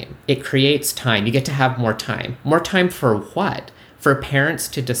time. It creates time. You get to have more time. More time for what? For parents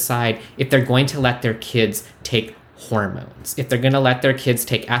to decide if they're going to let their kids take hormones, if they're going to let their kids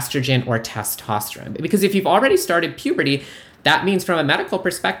take estrogen or testosterone. Because if you've already started puberty, that means from a medical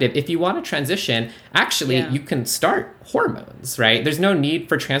perspective, if you want to transition, actually, you can start hormones, right? There's no need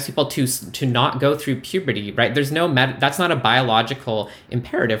for trans people to not go through puberty, right? There's no that's not a biological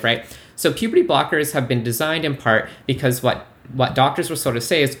imperative, right? So puberty blockers have been designed in part because what doctors will sort of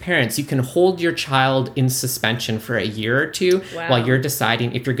say is, parents, you can hold your child in suspension for a year or two while you're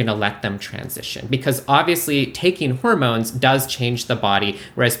deciding if you're going to let them transition. Because obviously taking hormones does change the body,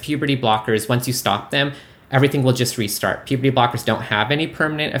 whereas puberty blockers, once you stop them, everything will just restart. Puberty blockers don't have any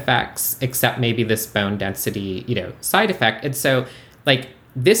permanent effects except maybe this bone density, side effect. And so,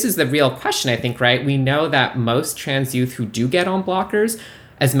 this is the real question, I think, right? We know that most trans youth who do get on blockers,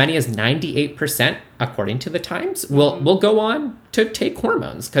 as many as 98%, according to the Times, will go on to take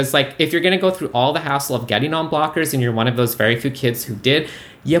hormones. Because, if you're going to go through all the hassle of getting on blockers and you're one of those very few kids who did,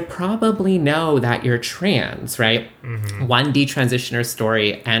 you probably know that you're trans, right? Mm-hmm. One detransitioner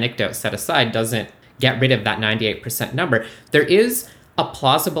story anecdote set aside doesn't get rid of that 98% number. There is a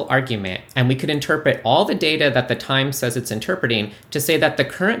plausible argument, and we could interpret all the data that the Times says it's interpreting to say that the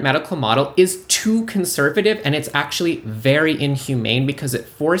current medical model is too conservative and it's actually very inhumane because it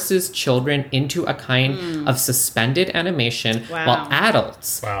forces children into a kind of suspended animation while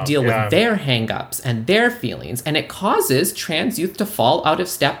adults deal with their hang-ups and their feelings, and it causes trans youth to fall out of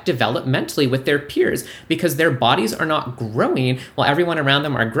step developmentally with their peers because their bodies are not growing while everyone around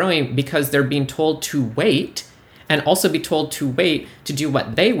them are growing because they're being told to wait, and also be told to wait to do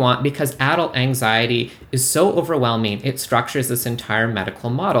what they want because adult anxiety is so overwhelming, it structures this entire medical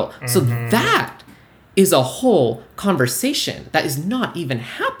model. Mm-hmm. So that is a whole conversation that is not even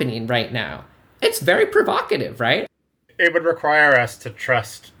happening right now. It's very provocative, right? It would require us to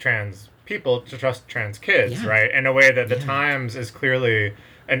trust trans people, to trust trans kids, right? In a way that the Times is clearly,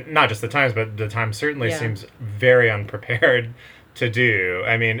 and not just the Times, but the Times certainly seems very unprepared to do.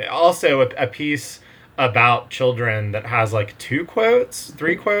 I mean, also a piece about children that has 3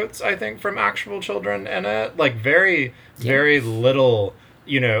 quotes, I think, from actual children in it. Very little,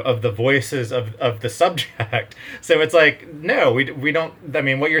 of the voices of the subject. So it's no, we don't, I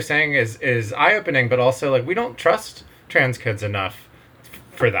mean, what you're saying is eye-opening, but also we don't trust trans kids enough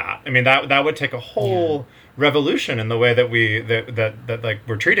for that. I mean, that would take a whole revolution in the way that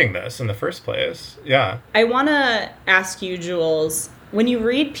we're treating this in the first place. Yeah. I want to ask you, Jules, when you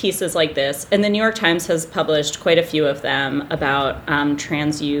read pieces like this, and the New York Times has published quite a few of them about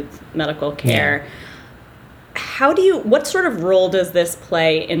trans youth medical care, what sort of role does this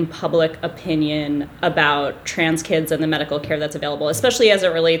play in public opinion about trans kids and the medical care that's available, especially as it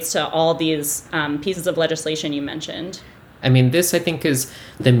relates to all these pieces of legislation you mentioned? I mean, this, I think, is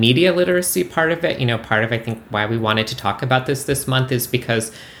the media literacy part of it. Part of, I think, why we wanted to talk about this month is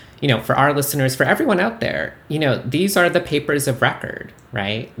because, for our listeners, for everyone out there, these are the papers of record,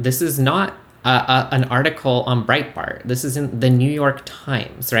 right? This is not an article on Breitbart. This is in the New York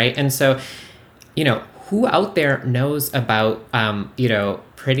Times, right? And so, who out there knows about,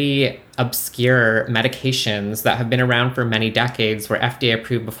 pretty obscure medications that have been around for many decades, were FDA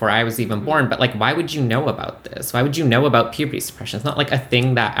approved before I was even born? But like, why would you know about this? Why would you know about puberty suppression? It's not like a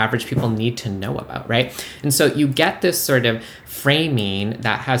thing that average people need to know about, right? And so you get this sort of framing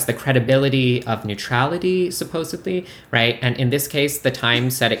that has the credibility of neutrality, supposedly, right? And in this case, the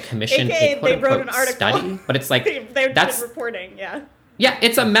Times said it commissioned AKA, a quote-unquote they wrote an article. study, but it's like, They're that's just reporting, yeah. Yeah,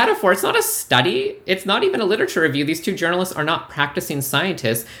 it's a metaphor. It's not a study. It's not even a literature review. These two journalists are not practicing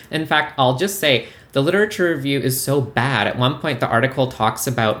scientists. In fact, I'll just say the literature review is so bad. At one point, the article talks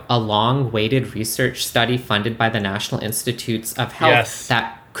about a long-awaited research study funded by the National Institutes of Health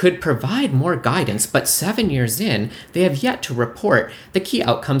that could provide more guidance, but 7 years in, they have yet to report the key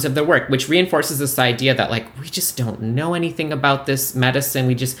outcomes of their work, which reinforces this idea that, like, we just don't know anything about this medicine.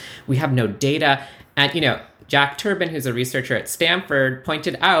 We have no data. And, Jack Turbin, who's a researcher at Stanford,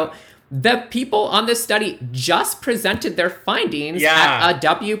 pointed out the people on this study just presented their findings at a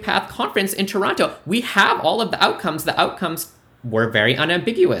WPATH conference in Toronto. We have all of the outcomes. The outcomes were very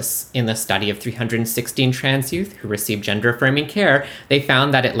unambiguous. In the study of 316 trans youth who received gender-affirming care, they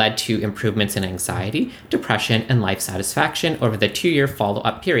found that it led to improvements in anxiety, depression, and life satisfaction over the 2-year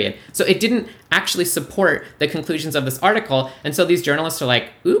follow-up period. So it didn't actually support the conclusions of this article. And so these journalists are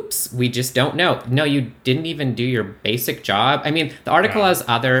like, oops, we just don't know. No, you didn't even do your basic job. I mean, the article has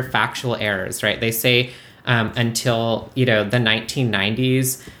other factual errors, right? They say until, the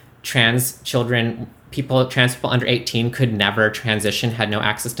 1990s, trans people under 18 could never transition, had no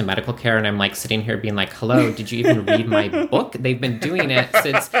access to medical care. And I'm like sitting here being like, hello, did you even read my book? They've been doing it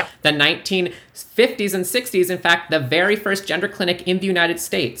since the 1950s and 60s. In fact, the very first gender clinic in the United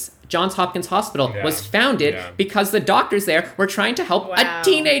States, Johns Hopkins Hospital, was founded because the doctors there were trying to help a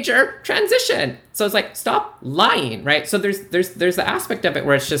teenager transition. So it's like, stop lying, right? So there's the aspect of it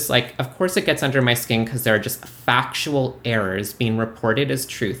where it's just like, of course it gets under my skin because there are just factual errors being reported as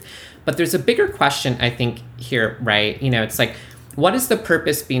truth. But there's a bigger question, I think, here, right? It's like, what is the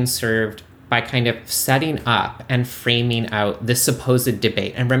purpose being served by kind of setting up and framing out this supposed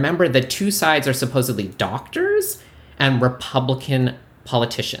debate? And remember, the two sides are supposedly doctors and Republican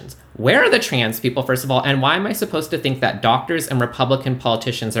politicians. Where are the trans people, first of all? And why am I supposed to think that doctors and Republican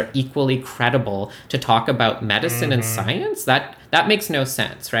politicians are equally credible to talk about medicine and science? That makes no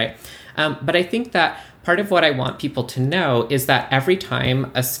sense, right? But I think that part of what I want people to know is that every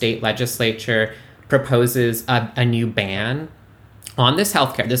time a state legislature proposes a new ban on this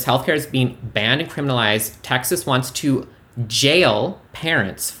healthcare is being banned and criminalized. Texas wants to jail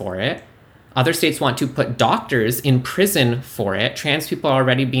parents for it. Other states want to put doctors in prison for it. Trans people are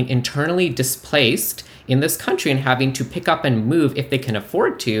already being internally displaced in this country and having to pick up and move if they can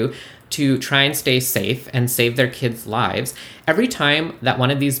afford to try and stay safe and save their kids' lives. Every time that one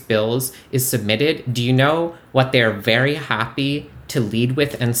of these bills is submitted, do you know what they're very happy to lead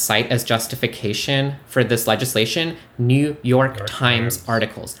with and cite as justification for this legislation? New York Times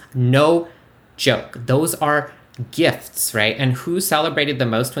articles. No joke. Those are gifts, right? And who celebrated the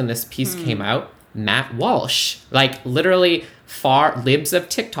most when this piece came out? Matt Walsh. Like, literally libs of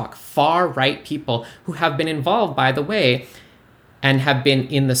TikTok, far right people who have been involved, by the way, and have been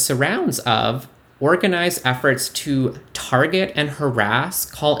in the surrounds of organized efforts to target and harass,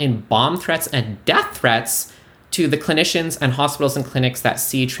 call in bomb threats and death threats to the clinicians and hospitals and clinics that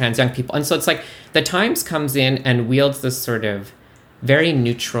see trans young people. And so it's like the Times comes in and wields this sort of very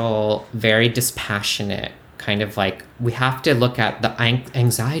neutral, very dispassionate kind of like, we have to look at the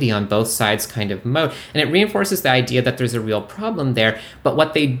anxiety on both sides kind of mode. And it reinforces the idea that there's a real problem there. But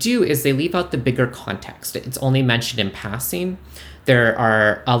what they do is they leave out the bigger context. It's only mentioned in passing. There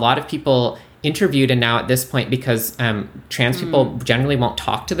are a lot of people interviewed, and now at this point, because trans people generally won't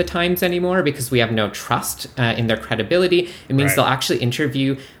talk to the Times anymore because we have no trust in their credibility. It means they'll actually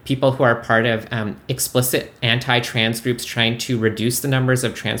interview people who are part of explicit anti-trans groups trying to reduce the numbers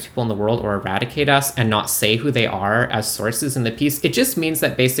of trans people in the world or eradicate us, and not say who they are as sources in the piece. It just means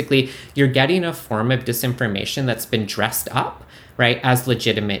that basically you're getting a form of disinformation that's been dressed up, right, as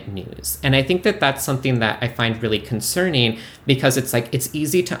legitimate news. And I think that that's something that I find really concerning, because it's like, it's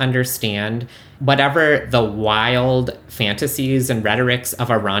easy to understand whatever the wild fantasies and rhetorics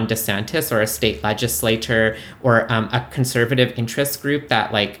of a Ron DeSantis or a state legislator or a conservative interest group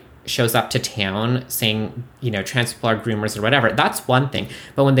that like shows up to town saying, trans people are groomers or whatever, that's one thing.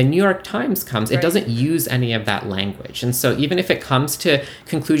 But when the New York Times comes, it doesn't use any of that language. And so even if it comes to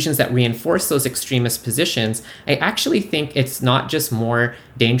conclusions that reinforce those extremist positions, I actually think it's not just more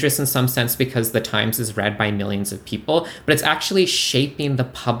dangerous in some sense because the Times is read by millions of people, but it's actually shaping the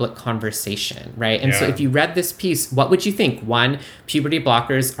public conversation, right? And so if you read this piece, what would you think? One, puberty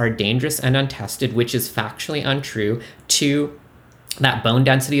blockers are dangerous and untested, which is factually untrue. Two, that bone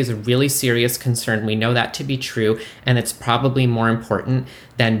density is a really serious concern. We know that to be true, and it's probably more important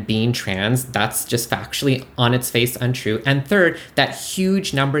than being trans. That's just factually on its face untrue. And third, that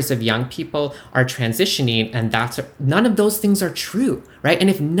huge numbers of young people are transitioning, and none of those things are true, right? And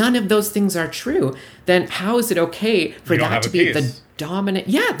if none of those things are true, then how is it okay for that to be the dominant?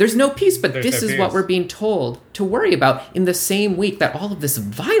 Yeah, there's no peace, but this is what we're being told to worry about in the same week that all of this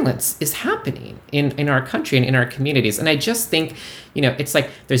violence is happening in our country and in our communities. And I just think, it's like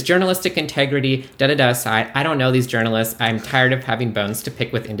there's journalistic integrity, aside. I don't know these journalists. I'm tired of having bones to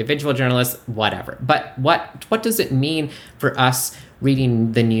pick with individual journalists, whatever. But what does it mean for us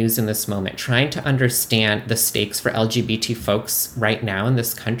reading the news in this moment, trying to understand the stakes for LGBT folks right now in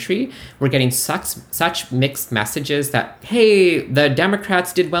this country? We're getting such mixed messages that, hey, the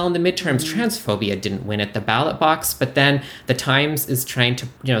Democrats did well in the midterms. Transphobia didn't win at the ballot box. But then the Times is trying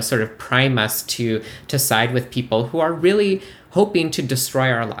to, sort of prime us to side with people who are really hoping to destroy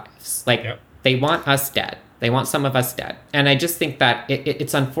our lives. They want us dead. They want some of us dead. And I just think that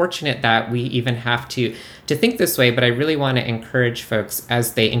it's unfortunate that we even have to think this way, but I really want to encourage folks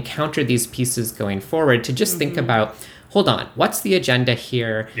as they encounter these pieces going forward to just think about, hold on, what's the agenda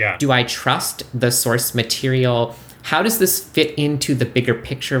here? Yeah. Do I trust the source material? How does this fit into the bigger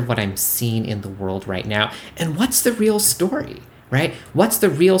picture of what I'm seeing in the world right now? And what's the real story? Right? What's the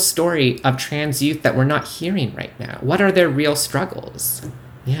real story of trans youth that we're not hearing right now? What are their real struggles?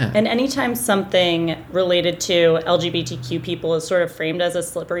 Yeah. And anytime something related to LGBTQ people is sort of framed as a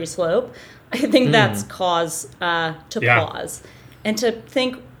slippery slope, I think that's cause to pause and to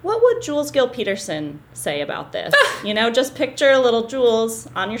think, what would Jules Gill Peterson say about this? Just picture little Jules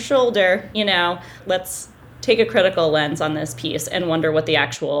on your shoulder. Let's take a critical lens on this piece and wonder what the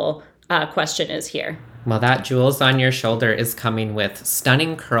actual question is here. Well, that Jules on your shoulder is coming with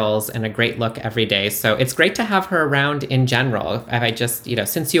stunning curls and a great look every day. So it's great to have her around in general. I just,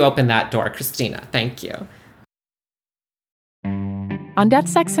 since you opened that door, Christina, thank you. On Death,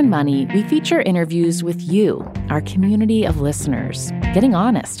 Sex, and Money, we feature interviews with you, our community of listeners, getting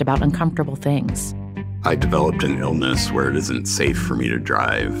honest about uncomfortable things. I developed an illness where it isn't safe for me to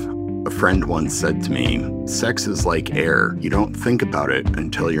drive. A friend once said to me, sex is like air. You don't think about it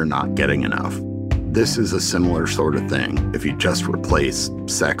until you're not getting enough. This is a similar sort of thing if you just replace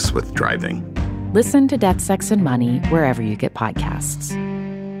sex with driving. Listen to Death, Sex, and Money wherever you get podcasts.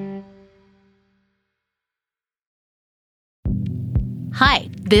 Hi,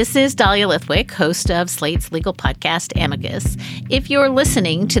 this is Dahlia Lithwick, host of Slate's legal podcast, Amicus. If you're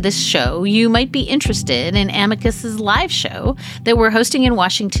listening to this show, you might be interested in Amicus's live show that we're hosting in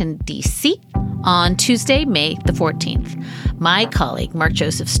Washington, D.C. on Tuesday, May the 14th. My colleague, Mark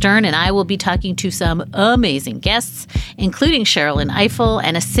Joseph Stern, and I will be talking to some amazing guests, including Sherrilyn Ifill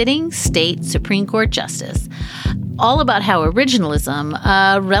and a sitting state Supreme Court justice, all about how originalism,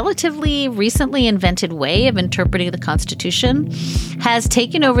 a relatively recently invented way of interpreting the Constitution, has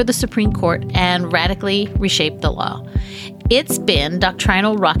taken over the Supreme Court and radically reshaped the law. It's been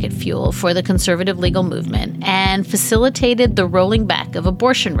doctrinal rocket fuel for the conservative legal movement and facilitated the rolling back of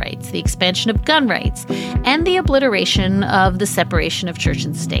abortion rights, the expansion of gun rights, and the obliteration of the separation of church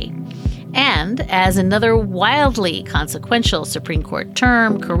and state. And as another wildly consequential Supreme Court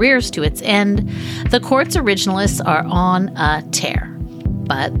term careers to its end, the court's originalists are on a tear.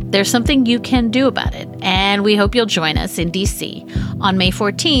 But there's something you can do about it, and we hope you'll join us in D.C. on May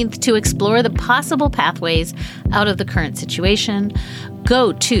 14th to explore the possible pathways out of the current situation.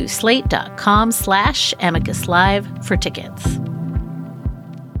 Go to slate.com/Amicus Live for tickets.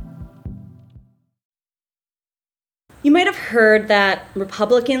 You might have heard that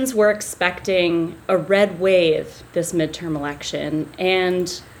Republicans were expecting a red wave this midterm election,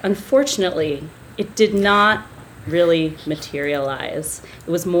 and unfortunately, it did not really materialize. It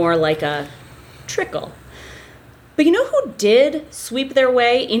was more like a trickle. But you know who did sweep their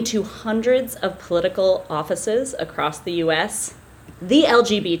way into hundreds of political offices across the U.S.? The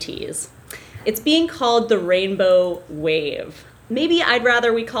LGBTs. It's being called the rainbow wave. Maybe I'd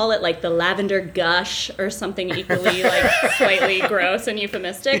rather we call it like the lavender gush or something equally slightly gross and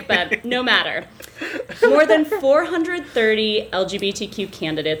euphemistic, but no matter. More than 430 LGBTQ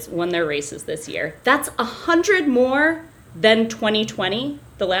candidates won their races this year. That's 100 more then 2020,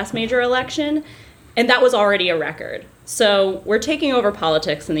 the last major election, and that was already a record. So we're taking over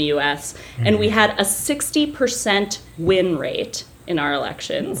politics in the US, and we had a 60% win rate in our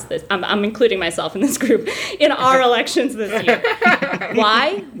elections. I'm including myself in this group, in our elections this year.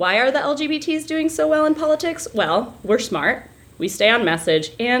 Why? Why are the LGBTs doing so well in politics? Well, we're smart, we stay on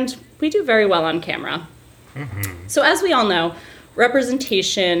message, and we do very well on camera. So as we all know,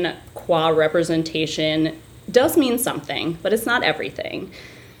 representation, qua representation, does mean something, but it's not everything.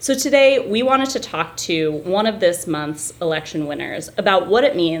 So today, we wanted to talk to one of this month's election winners about what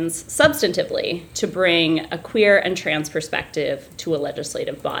it means, substantively, to bring a queer and trans perspective to a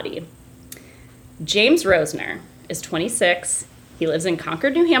legislative body. James Rosner is 26, he lives in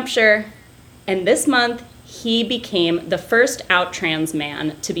Concord, New Hampshire, and this month, he became the first out trans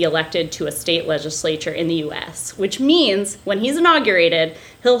man to be elected to a state legislature in the US, which means when he's inaugurated,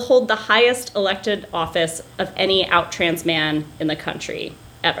 he'll hold the highest elected office of any out trans man in the country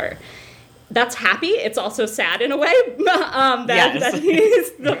ever. That's happy. It's also sad in a way that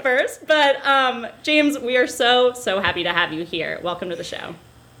he's the first. But James, we are so happy to have you here. Welcome to the show.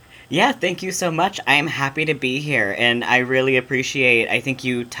 Yeah, thank you so much. I am happy to be here, and I really appreciate, I think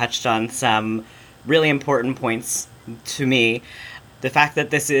you touched on some really important points to me. The fact that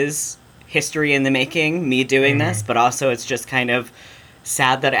this is history in the making, me doing this, but also it's just kind of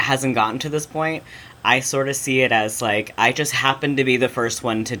sad that it hasn't gotten to this point. I sort of see it as like, I just happened to be the first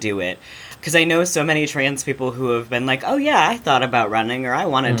one to do it. Because I know so many trans people who have been like, oh yeah, I thought about running, or I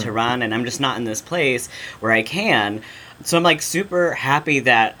wanted to run, and I'm just not in this place where I can. So I'm like super happy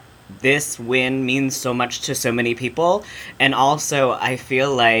that this win means so much to so many people. And also I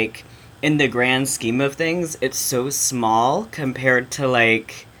feel like in the grand scheme of things, it's so small compared to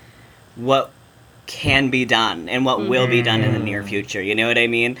like what can be done and what will be done in the near future. You know what I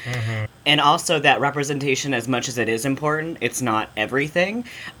mean? And also that representation, as much as it is important, it's not everything.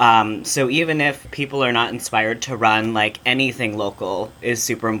 So even if people are not inspired to run, like anything local is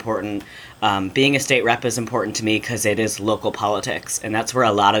super important. Being a state rep is important to me because it is local politics, and that's where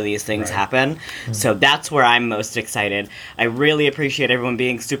a lot of these things happen. So that's where I'm most excited. I really appreciate everyone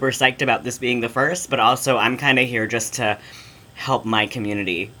being super psyched about this being the first, but also I'm kind of here just to help my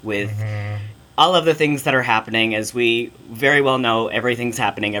community with all of the things that are happening. As we very well know, everything's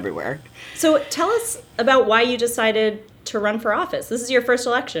happening everywhere. So tell us about why you decided to run for office. This is your first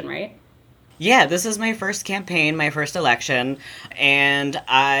election, right? Yeah, this is my first campaign, my first election, and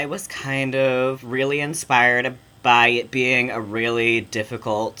I was kind of really inspired by it being a really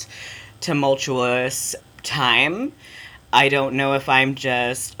difficult, tumultuous time. I don't know if I'm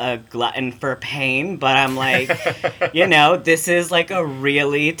just a glutton for pain, but I'm like, you know, this is like a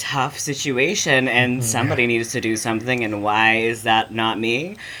really tough situation and somebody needs to do something, and why is that not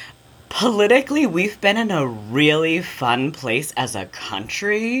me? Politically, we've been in a really fun place as a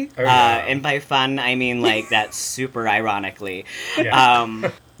country. And by fun, I mean like that super ironically.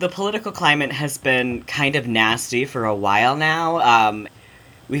 The political climate has been kind of nasty for a while now.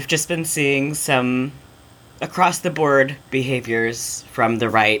 We've just been seeing some across-the-board behaviors from the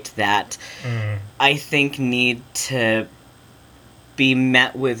right that I think need to be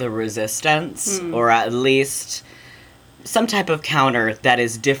met with a resistance, or at least some type of counter that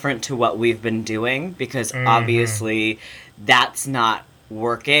is different to what we've been doing, because obviously that's not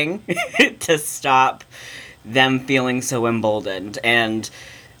working to stop them feeling so emboldened. And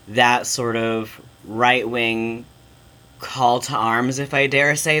that sort of right-wing call to arms, if I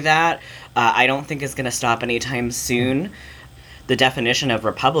dare say that, I don't think is going to stop anytime soon. The definition of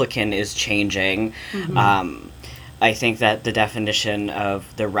Republican is changing. I think that the definition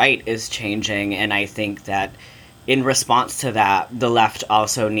of the right is changing, and I think that in response to that, the left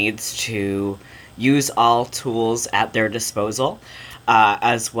also needs to use all tools at their disposal,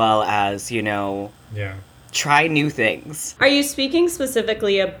 as well as, you know, try new things. Are you speaking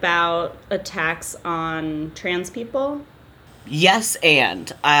specifically about attacks on trans people? Yes,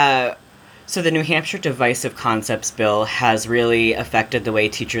 and so the New Hampshire Divisive Concepts Bill has really affected the way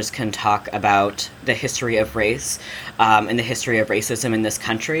teachers can talk about the history of race and the history of racism in this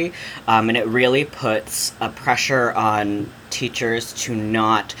country. And it really puts a pressure on teachers to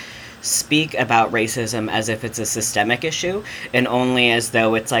not speak about racism as if it's a systemic issue and only as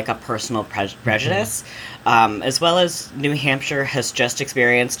though it's like a personal prejudice. As well as New Hampshire has just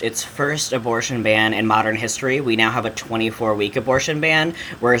experienced its first abortion ban in modern history. We now have a 24-week abortion ban,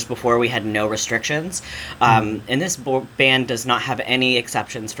 whereas before we had no restrictions. And this ban does not have any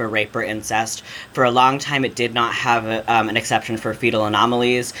exceptions for rape or incest. For a long time, it did not have an exception for fetal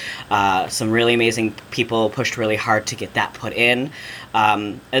anomalies. Some really amazing people pushed really hard to get that put in.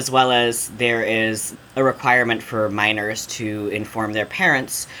 as well as there is a requirement for minors to inform their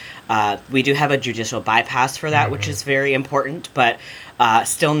parents. We do have a judicial bypass for that, which is very important, but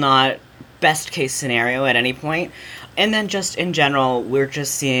still not best case scenario at any point. And then just in general, we're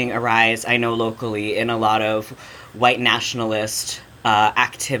just seeing a rise, I know locally, in a lot of white nationalist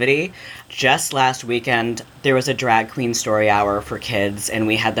activity. Just last weekend, there was a drag queen story hour for kids, and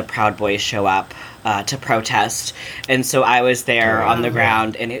we had the Proud Boys show up to protest. And so I was there on the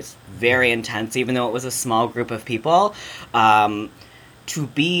ground, and it's very intense, even though it was a small group of people. To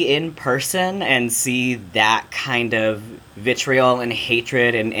be in person and see that kind of vitriol and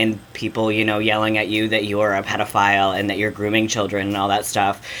hatred and people, you know, yelling at you that you're a pedophile and that you're grooming children and all that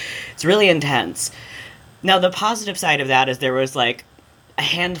stuff, it's really intense. Now, the positive side of that is there was like a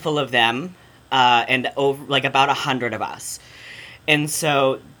handful of them and over like about 100 of us. And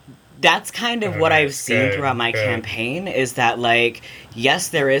so that's kind of what I've seen throughout my campaign is that, like, yes,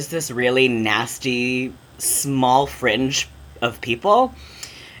 there is this really nasty small fringe of people,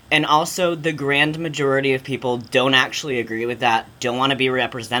 and also the grand majority of people don't actually agree with that, don't want to be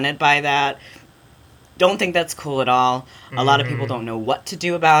represented by that, don't think that's cool at all. A lot of people don't know what to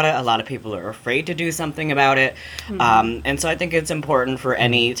do about it. A lot of people are afraid to do something about it. And so I think it's important for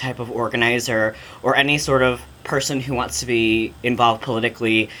any type of organizer or any sort of person who wants to be involved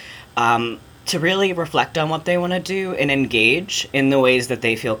politically to really reflect on what they want to do and engage in the ways that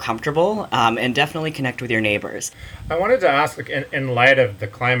they feel comfortable, and definitely connect with your neighbors. I wanted to ask, like, in light of the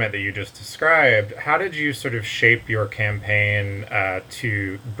climate that you just described, how did you sort of shape your campaign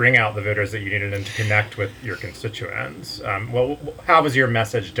to bring out the voters that you needed and to connect with your constituents? How was your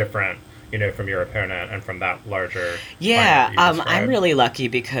message different, you know, from your opponent and from that larger Yeah, climate that you I'm really lucky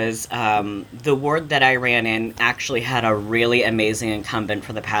because the ward that I ran in actually had a really amazing incumbent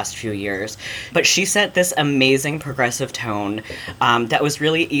for the past few years. But she set this amazing progressive tone that was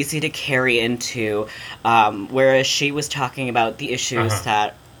really easy to carry into, whereas she was talking about the issues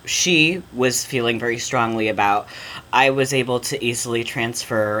that she was feeling very strongly about. I was able to easily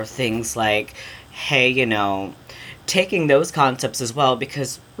transfer things like, hey, you know, taking those concepts as well,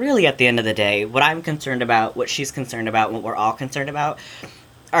 because really at the end of the day, what I'm concerned about, what she's concerned about, what we're all concerned about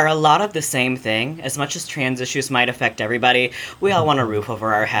are a lot of the same thing. As much as trans issues might affect everybody, we all want a roof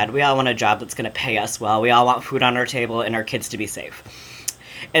over our head. We all want a job that's going to pay us well. We all want food on our table and our kids to be safe.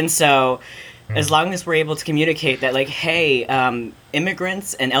 And so as long as we're able to communicate that, like, hey,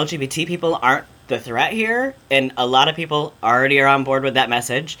 immigrants and LGBT people aren't the threat here, and a lot of people already are on board with that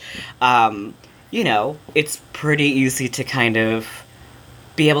message, you know, it's pretty easy to kind of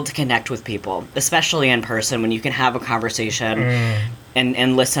be able to connect with people, especially in person, when you can have a conversation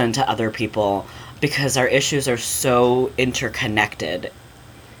and listen to other people, because our issues are so interconnected.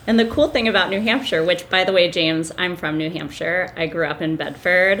 And the cool thing about New Hampshire, which, by the way, James, I'm from New Hampshire. I grew up in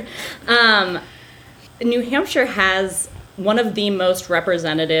Bedford. New Hampshire has one of the most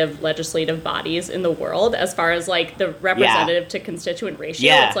representative legislative bodies in the world as far as, like, the representative to constituent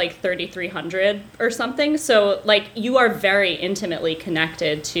ratio. It's like 3,300 or something. So, like, you are very intimately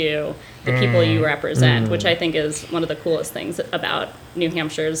connected to the people you represent, which I think is one of the coolest things about New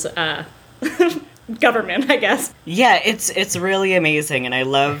Hampshire's government, I guess. Yeah, it's really amazing, and I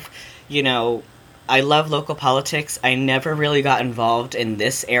love, you know, I love local politics. I never really got involved in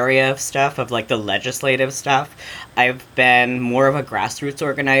this area of stuff, of like the legislative stuff. I've been more of a grassroots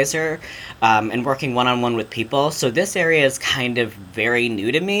organizer and working one-on-one with people. So this area is kind of very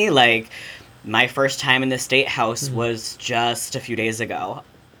new to me. Like, my first time in the State House was just a few days ago.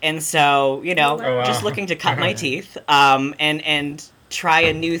 And so, you know, just looking to cut my teeth and try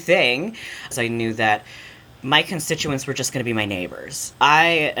a new thing. So I knew that my constituents were just going to be my neighbors.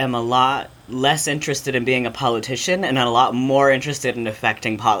 I am a lot less interested in being a politician and a lot more interested in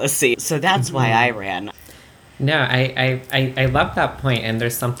affecting policy. So that's why I ran. No, I love that point. And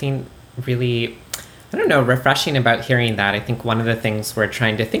there's something really, I don't know, refreshing about hearing that. I think one of the things we're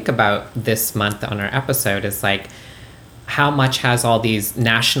trying to think about this month on our episode is, like, how much has all these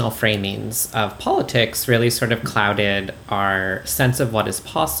national framings of politics really sort of clouded our sense of what is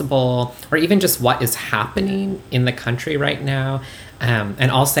possible, or even just what is happening in the country right now. And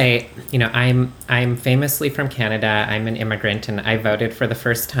I'll say, you know, I'm famously from Canada. I'm an immigrant, and I voted for the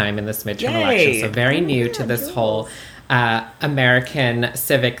first time in this midterm election, so very new to this whole American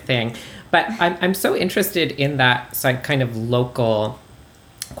civic thing. But I'm so interested in that kind of local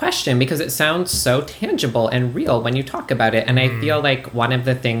question, because it sounds so tangible and real when you talk about it. And I feel like one of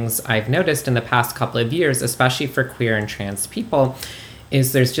the things I've noticed in the past couple of years, especially for queer and trans people,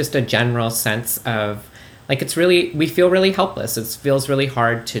 is there's just a general sense of, like we feel really helpless. It feels really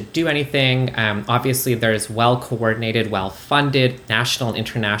hard to do anything. Obviously, there's well-coordinated, well-funded national and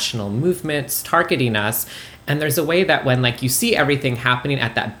international movements targeting us. And there's a way that when like you see everything happening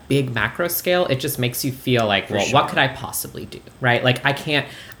at that big macro scale, it just makes you feel like, what could I possibly do, right? Like I can't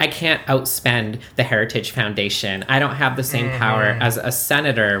outspend the Heritage Foundation. I don't have the same power as a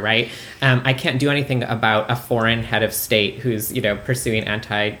senator, right? I can't do anything about a foreign head of state who's, pursuing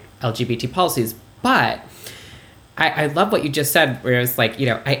anti-LGBT policies. But I love what you just said, where it's like,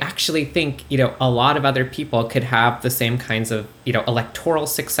 I actually think, a lot of other people could have the same kinds of, electoral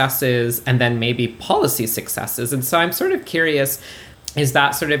successes and then maybe policy successes. And so I'm sort of curious, is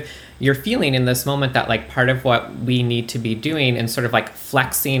that sort of your feeling in this moment that like part of what we need to be doing and sort of like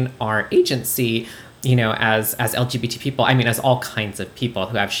flexing our agency, as LGBT people, I mean, as all kinds of people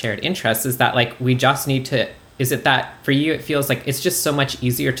who have shared interests, is that like we just need to, is it that for you, it feels like it's just so much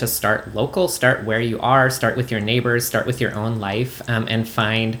easier to start local, start where you are, start with your neighbors, start with your own life, and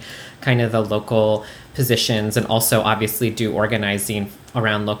find kind of the local positions, and also obviously do organizing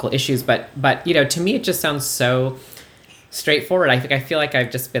around local issues. But to me, it just sounds so straightforward. I feel like I've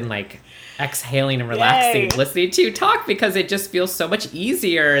just been like exhaling and relaxing, listening to you talk, because it just feels so much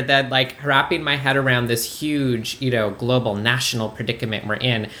easier than like wrapping my head around this huge, global national predicament we're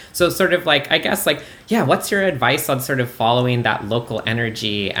in. So sort of like, I guess like, yeah, what's your advice on sort of following that local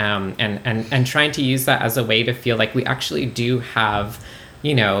energy, and trying to use that as a way to feel like we actually do have,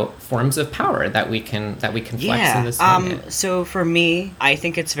 forms of power that we can flex in this moment? So for me, I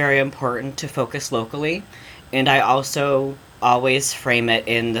think it's very important to focus locally. And I also always frame it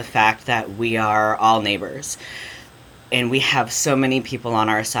in the fact that we are all neighbors. And we have so many people on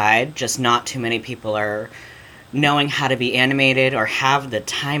our side, just not too many people are knowing how to be animated or have the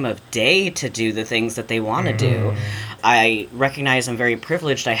time of day to do the things that they want to do. I recognize I'm very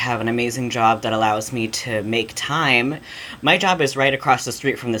privileged. I have an amazing job that allows me to make time. My job is right across the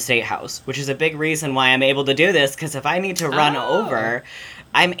street from the State House, which is a big reason why I'm able to do this, because if I need to run over,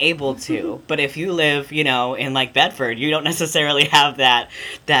 I'm able to. But if you live, in like Bedford, you don't necessarily have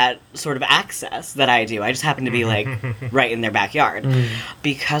that sort of access that I do. I just happen to be like right in their backyard.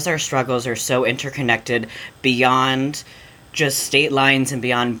 Because our struggles are so interconnected beyond just state lines and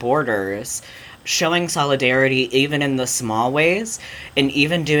beyond borders, showing solidarity even in the small ways and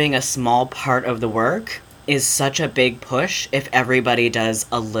even doing a small part of the work is such a big push if everybody does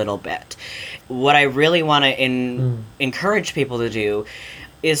a little bit. What I really want to encourage people to do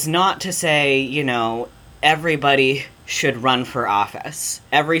is not to say, everybody should run for office,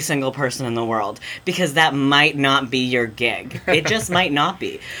 every single person in the world, because that might not be your gig. It just might not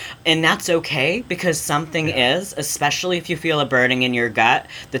be. And that's okay, because something is, especially if you feel a burning in your gut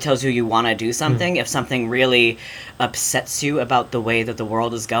that tells you want to do something, if something really upsets you about the way that the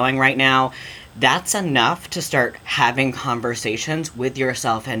world is going right now, that's enough to start having conversations with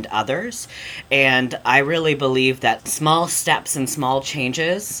yourself and others. And I really believe that small steps and small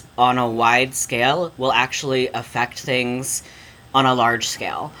changes on a wide scale will actually affect things on a large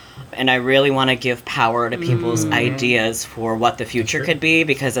scale. And I really want to give power to people's ideas for what the future could be,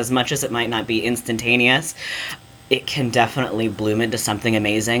 because as much as it might not be instantaneous, it can definitely bloom into something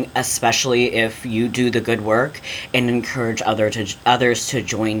amazing, especially if you do the good work and encourage others to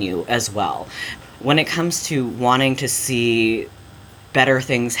join you as well. When it comes to wanting to see better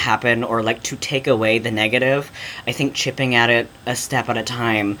things happen or like to take away the negative, I think chipping at it a step at a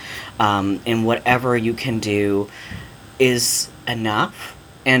time, in whatever you can do is enough.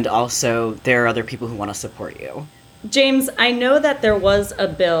 And also there are other people who want to support you. James, I know that there was a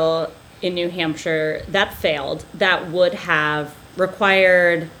bill in New Hampshire that failed that would have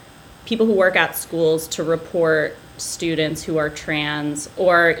required people who work at schools to report students who are trans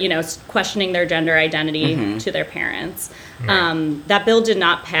or, questioning their gender identity to their parents. That bill did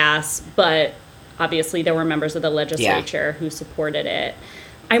not pass, but obviously there were members of the legislature who supported it.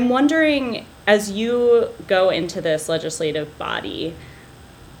 I'm wondering, as you go into this legislative body,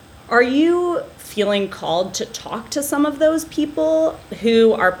 are you feeling called to talk to some of those people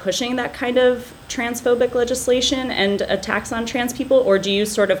who are pushing that kind of transphobic legislation and attacks on trans people? Or do you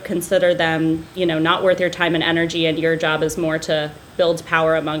sort of consider them, not worth your time and energy, and your job is more to build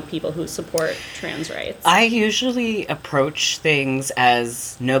power among people who support trans rights? I usually approach things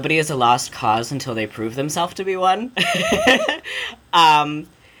as nobody is a lost cause until they prove themselves to be one.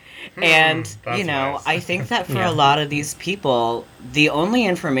 And, nice. I think that for a lot of these people, the only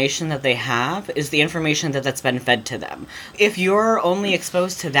information that they have is the information that's been fed to them. If you're only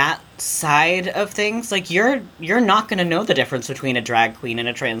exposed to that side of things, like you're not going to know the difference between a drag queen and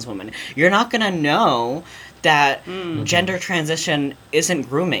a trans woman. You're not going to know that gender transition isn't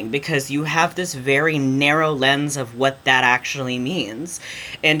grooming, because you have this very narrow lens of what that actually means.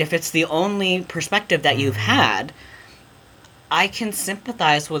 And if it's the only perspective that you've had, I can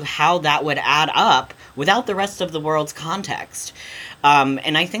sympathize with how that would add up without the rest of the world's context.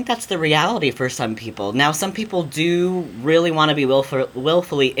 And I think that's the reality for some people. Now, some people do really want to be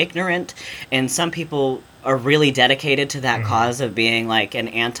willfully ignorant, and some people are really dedicated to that cause of being like an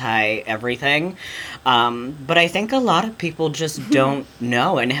anti-everything. But I think a lot of people just don't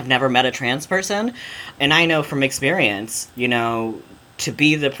know and have never met a trans person. And I know from experience, you know, to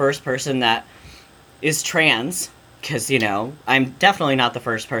be the first person that is trans, because, you know, I'm definitely not the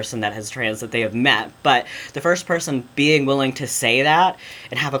first person that has trans that they have met, but the first person being willing to say that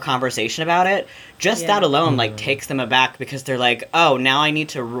and have a conversation about it, just that alone, like, takes them aback, because they're like, oh, now I need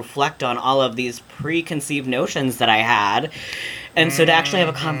to reflect on all of these preconceived notions that I had. And so to actually have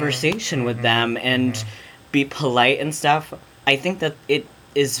a conversation with them and be polite and stuff, I think that it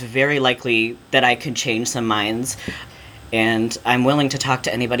is very likely that I could change some minds. And I'm willing to talk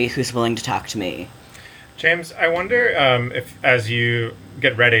to anybody who's willing to talk to me. James, I wonder if, as you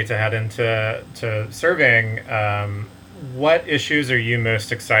get ready to head into serving, what issues are you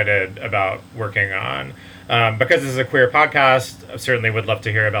most excited about working on? Because this is a queer podcast, I certainly would love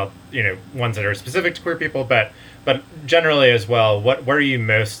to hear about, you know, ones that are specific to queer people, but generally as well, what are you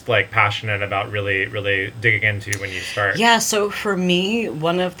most like passionate about really digging into when you start? Yeah, so for me,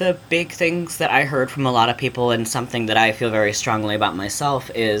 one of the big things that I heard from a lot of people, and something that I feel very strongly about myself,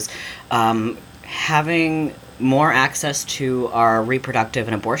 is having more access to our reproductive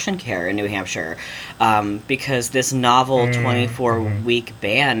and abortion care in New Hampshire, because this novel 24-week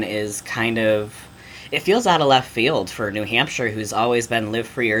ban is kind of, it feels out of left field for New Hampshire, who's always been live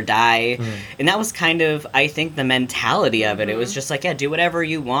free or die. And that was kind of, I think, the mentality of it. It was just like, yeah, do whatever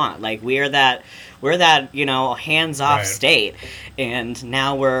you want. Like, we're that, you know, hands-off state. And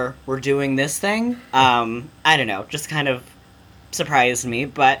now we're doing this thing. I don't know, just kind of surprised me.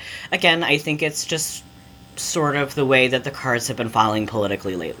 But again, I think it's just sort of the way that the cards have been falling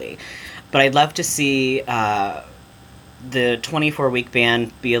politically lately. But I'd love to see the 24-week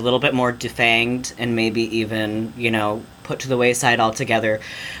ban be a little bit more defanged, and maybe even, you know, put to the wayside altogether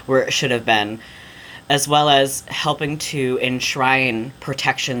where it should have been, as well as helping to enshrine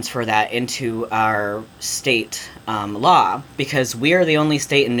protections for that into our state law, because we are the only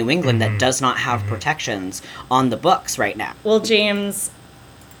state in New England that does not have protections on the books right now. Well, James,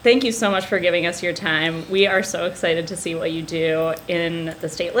 thank you so much for giving us your time. We are so excited to see what you do in the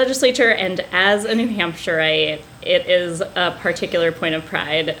state legislature, and as a New Hampshireite, it is a particular point of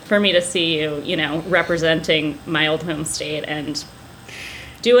pride for me to see you, you know, representing my old home state, and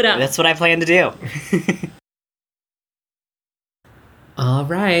do it up. That's what I plan to do. All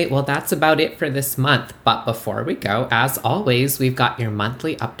right, well, that's about it for this month. But before we go, as always, we've got your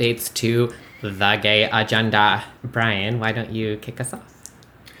monthly updates to the gay agenda. Brian, why don't you kick us off?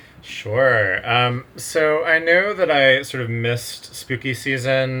 Sure. So I know that I sort of missed spooky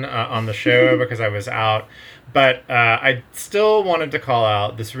season on the show because I was out, but I still wanted to call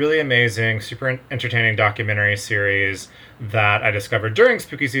out this really amazing, super entertaining documentary series that I discovered during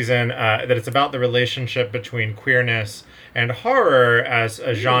spooky season, that it's about the relationship between queerness and horror as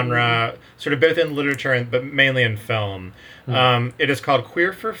a genre, sort of both in literature but mainly in film. It is called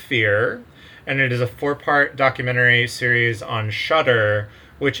Queer for Fear, and it is a 4-part documentary series on Shudder,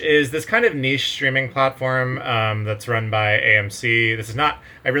 which is this kind of niche streaming platform that's run by AMC. This is not,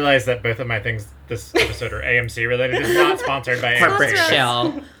 I realize that both of my things this episode are AMC related. It's not sponsored by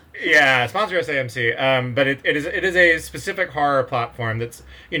AMC. Yeah, sponsor us AMC. But it is a specific horror platform that's,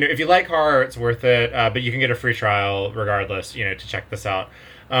 you know, if you like horror, it's worth it. But you can get a free trial regardless, you know, to check this out.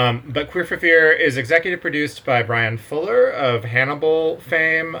 But Queer for Fear is executive produced by Brian Fuller of Hannibal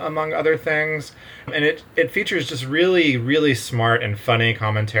fame, among other things. And it features just really, really smart and funny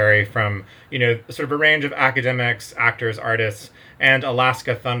commentary from, you know, sort of a range of academics, actors, artists, and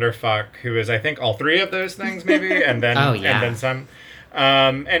Alaska Thunderfuck, who is, I think, all three of those things, maybe, and then and then some.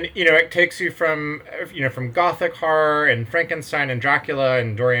 And, you know, it takes you from Gothic horror and Frankenstein and Dracula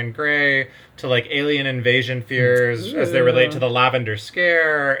and Dorian Gray to, like, alien invasion fears as they relate to the Lavender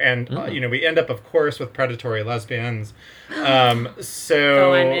Scare. And, you know, we end up, of course, with predatory lesbians. I'm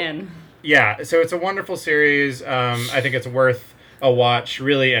in. Yeah, so it's a wonderful series. I think it's worth a watch,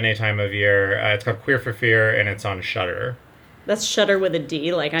 really, any time of year. It's called Queer for Fear, and it's on Shudder. That's Shudder with a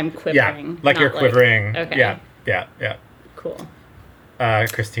D, like I'm quivering. Yeah, like you're quivering. Okay. Yeah. Cool.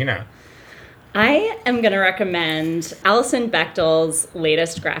 Christina. I am going to recommend Alison Bechdel's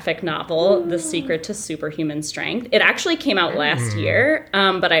latest graphic novel, The Secret to Superhuman Strength. It actually came out last year,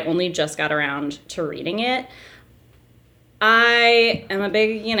 but I only just got around to reading it. I am a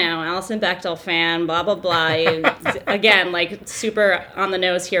big, Alison Bechdel fan, blah, blah, blah. Again, like super on the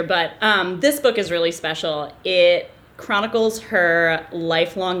nose here, but this book is really special. It chronicles her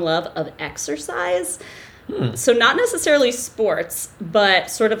lifelong love of exercise. So not necessarily sports, but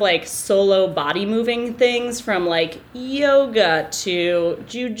sort of like solo body moving things, from like yoga to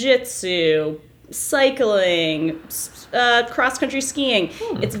jujitsu, cycling, cross-country skiing.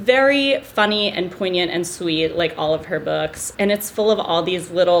 It's very funny and poignant and sweet, like all of her books. And it's full of all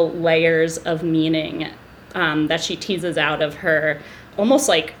these little layers of meaning that she teases out of her almost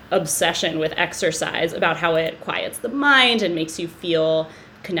like obsession with exercise, about how it quiets the mind and makes you feel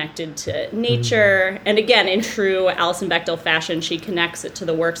connected to nature. And again, in true Alison Bechdel fashion, she connects it to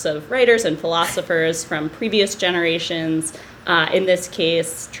the works of writers and philosophers from previous generations, in this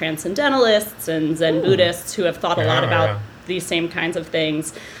case, transcendentalists and Zen Buddhists who have thought a lot about these same kinds of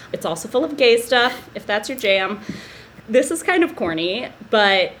things. It's also full of gay stuff, if that's your jam. This is kind of corny,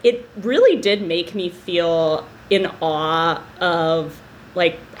 but it really did make me feel in awe of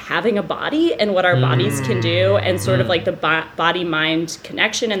like having a body and what our bodies can do, and sort of like the body-mind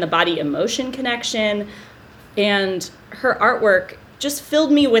connection and the body-emotion connection. And her artwork just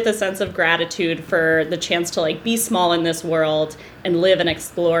filled me with a sense of gratitude for the chance to like be small in this world and live and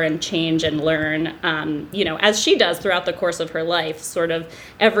explore and change and learn, as she does throughout the course of her life. Sort of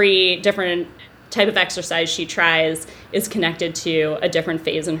every different type of exercise she tries is connected to a different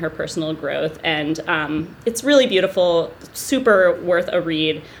phase in her personal growth. And it's really beautiful, super worth a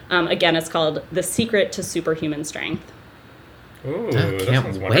read. Again, it's called The Secret to Superhuman Strength. Ooh, I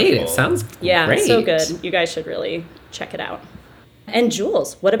can't wait. It sounds great. It's so good. You guys should really check it out. And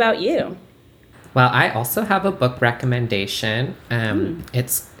Jules, what about you? Well, I also have a book recommendation.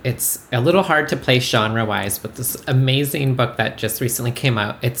 It's a little hard to place genre-wise, but this amazing book that just recently came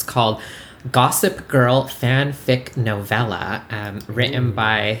out. It's called Gossip Girl Fanfic Novella, written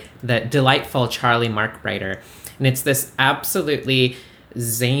by the delightful Charlie Markbrighter. And it's this absolutely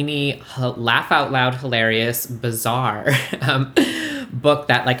zany, laugh-out-loud, hilarious, bizarre book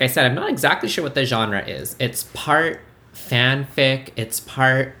that, like I said, I'm not exactly sure what the genre is. It's part fanfic, it's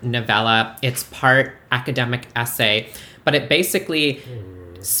part novella, it's part academic essay, but it basically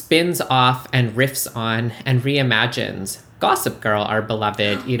spins off and riffs on and reimagines Gossip Girl, our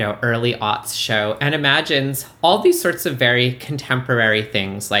beloved, early aughts show, and imagines all these sorts of very contemporary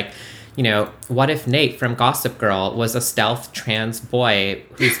things, like, what if Nate from Gossip Girl was a stealth trans boy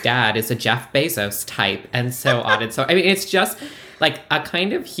whose dad is a Jeff Bezos type, and so on and so. I mean, it's just like a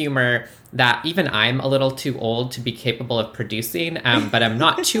kind of humor that even I'm a little too old to be capable of producing, but I'm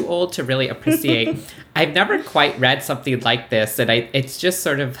not too old to really appreciate. I've never quite read something like this, and it's just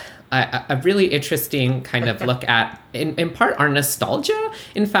sort of a really interesting kind of look at, in part, our nostalgia,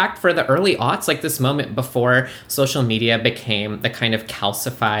 in fact, for the early aughts, like this moment before social media became the kind of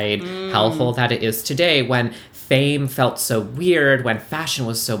calcified hellhole that it is today, when fame felt so weird, when fashion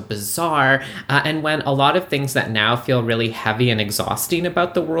was so bizarre, and when a lot of things that now feel really heavy and exhausting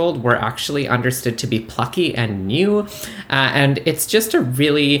about the world were actually understood to be plucky and new. And it's just a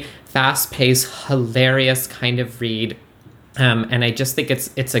really fast-paced, hilarious kind of read. And I just think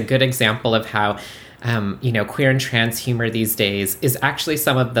it's a good example of how, queer and trans humor these days is actually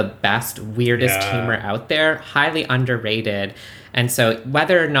some of the best, weirdest humor out there, highly underrated. And so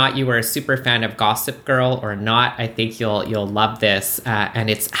whether or not you were a super fan of Gossip Girl or not, I think you'll love this. And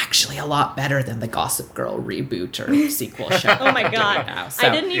it's actually a lot better than the Gossip Girl reboot or sequel show. Oh my God. So, I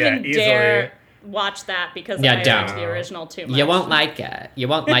didn't even dare watch that because I liked the original too much. You won't like it. But you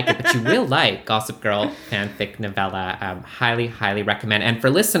will like Gossip Girl Fanfic Novella. Highly, highly recommend. And for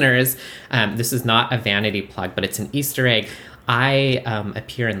listeners, this is not a vanity plug, but it's an Easter egg. I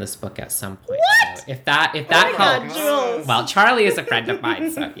appear in this book at some point. What? So if that helps. God, well, Charlie is a friend of mine,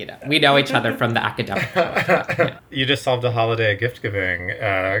 so we know each other from the academic world. Yeah. You just solved a holiday gift giving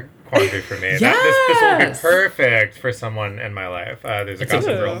quandary for me. Yes! This will be perfect for someone in my life. There's a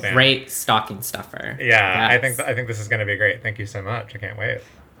Gossip Girl fan. Great stocking stuffer. Yeah, yes. I think this is going to be great. Thank you so much. I can't wait.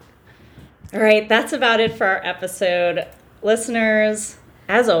 All right, that's about it for our episode. Listeners,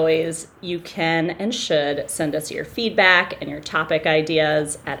 as always, you can and should send us your feedback and your topic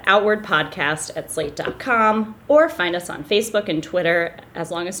ideas at outwardpodcast@slate.com, or find us on Facebook and Twitter,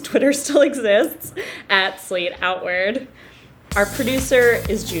 as long as Twitter still exists, at Slate Outward. Our producer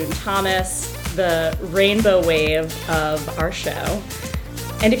is June Thomas, the rainbow wave of our show.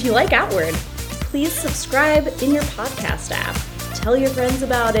 And if you like Outward, please subscribe in your podcast app. tell your friends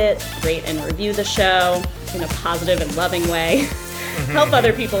about it, rate and review the show in a positive and loving way. Help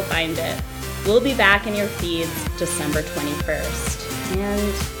other people find it. We'll be back in your feeds December 21st.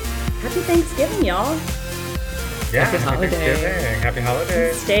 And happy Thanksgiving, y'all. Yeah, Happy holidays. Thanksgiving. Happy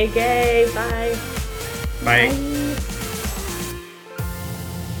holidays. Stay gay. Bye. Bye.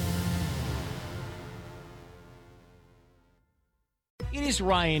 It is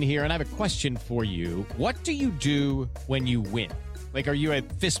Ryan here, and I have a question for you. What do you do when you win? Like, are you a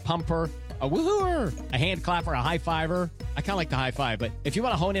fist pumper, a woohooer, a hand clapper, a high fiver? I kind of like the high five, but if you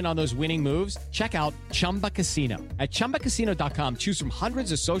want to hone in on those winning moves, check out Chumba Casino. At ChumbaCasino.com, choose from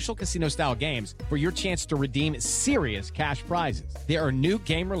hundreds of social casino-style games for your chance to redeem serious cash prizes. There are new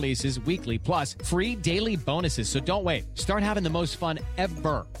game releases weekly, plus free daily bonuses, so don't wait. Start having the most fun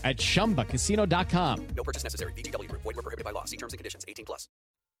ever at ChumbaCasino.com. No purchase necessary. VGW Group. Void where prohibited by law. See terms and conditions. 18+.